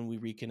 maybe when we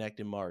reconnect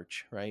in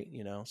March, right?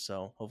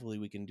 So hopefully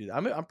we can do that.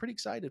 I'm pretty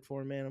excited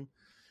for him, man.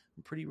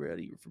 I'm pretty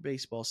ready for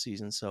baseball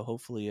season. So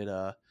hopefully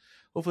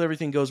hopefully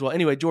everything goes well.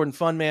 Anyway, Jordan,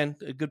 fun, man.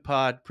 A good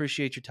pod.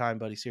 Appreciate your time,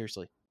 buddy.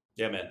 Seriously.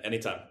 Yeah, man.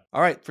 Anytime.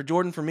 All right. For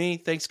Jordan, for me,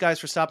 thanks guys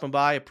for stopping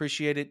by.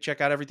 Appreciate it.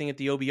 Check out everything at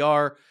the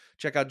OBR.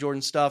 Check out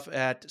Jordan's stuff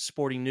at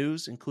Sporting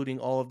News, including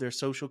all of their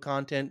social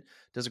content.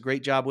 Does a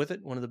great job with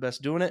it. One of the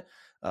best doing it.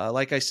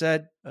 Like I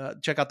said,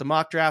 check out the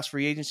mock drafts,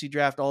 free agency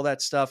draft, all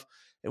that stuff.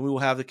 And we will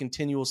have the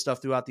continual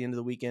stuff throughout the end of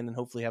the weekend and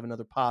hopefully have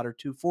another pod or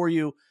two for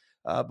you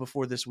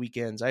before this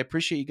weekend's. I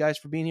appreciate you guys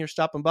for being here,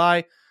 stopping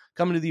by,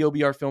 coming to the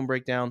OBR Film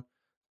Breakdown.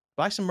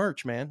 Buy some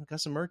merch, man. I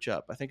got some merch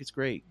up. I think it's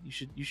great. You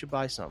should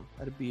buy some.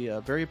 I'd be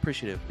very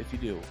appreciative if you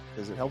do,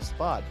 because it helps the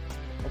pod,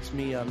 helps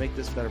me make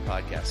this a better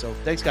podcast. So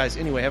thanks, guys.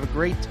 Anyway, have a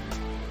great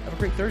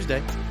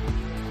Thursday.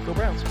 Go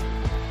Browns.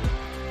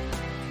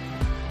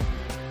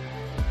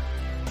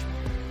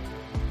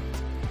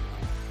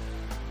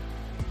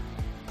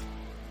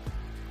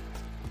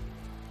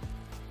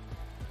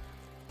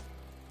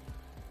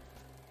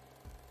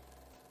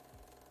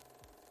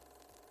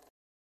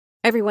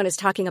 Everyone is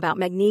talking about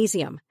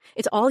magnesium.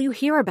 It's all you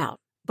hear about.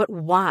 But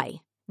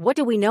why? What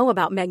do we know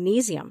about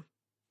magnesium?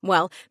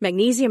 Well,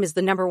 magnesium is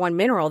the number one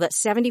mineral that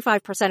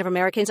 75% of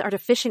Americans are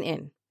deficient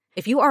in.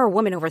 If you are a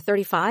woman over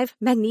 35,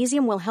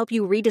 magnesium will help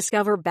you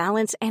rediscover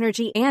balance,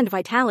 energy, and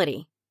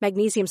vitality.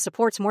 Magnesium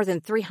supports more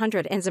than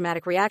 300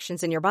 enzymatic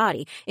reactions in your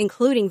body,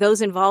 including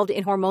those involved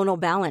in hormonal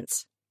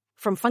balance.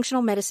 From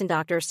functional medicine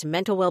doctors to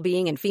mental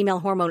well-being and female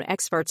hormone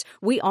experts,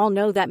 we all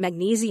know that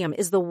magnesium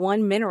is the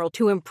one mineral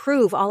to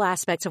improve all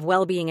aspects of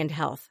well-being and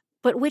health.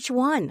 But which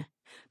one?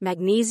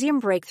 Magnesium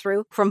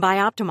Breakthrough from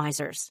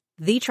Bioptimizers,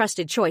 the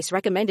trusted choice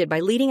recommended by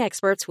leading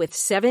experts with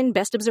 7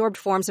 best-absorbed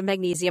forms of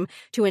magnesium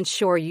to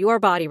ensure your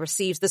body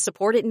receives the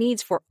support it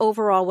needs for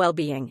overall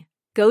well-being.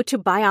 Go to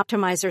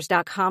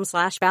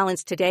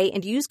bioptimizers.com/balance today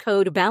and use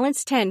code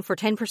BALANCE10 for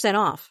 10%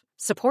 off.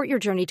 Support your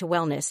journey to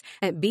wellness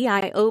at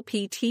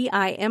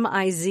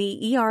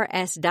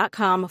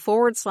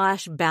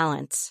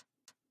bioptimizers.com/balance.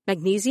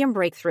 Magnesium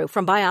Breakthrough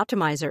from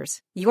Bioptimizers,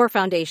 your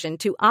foundation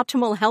to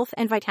optimal health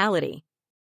and vitality.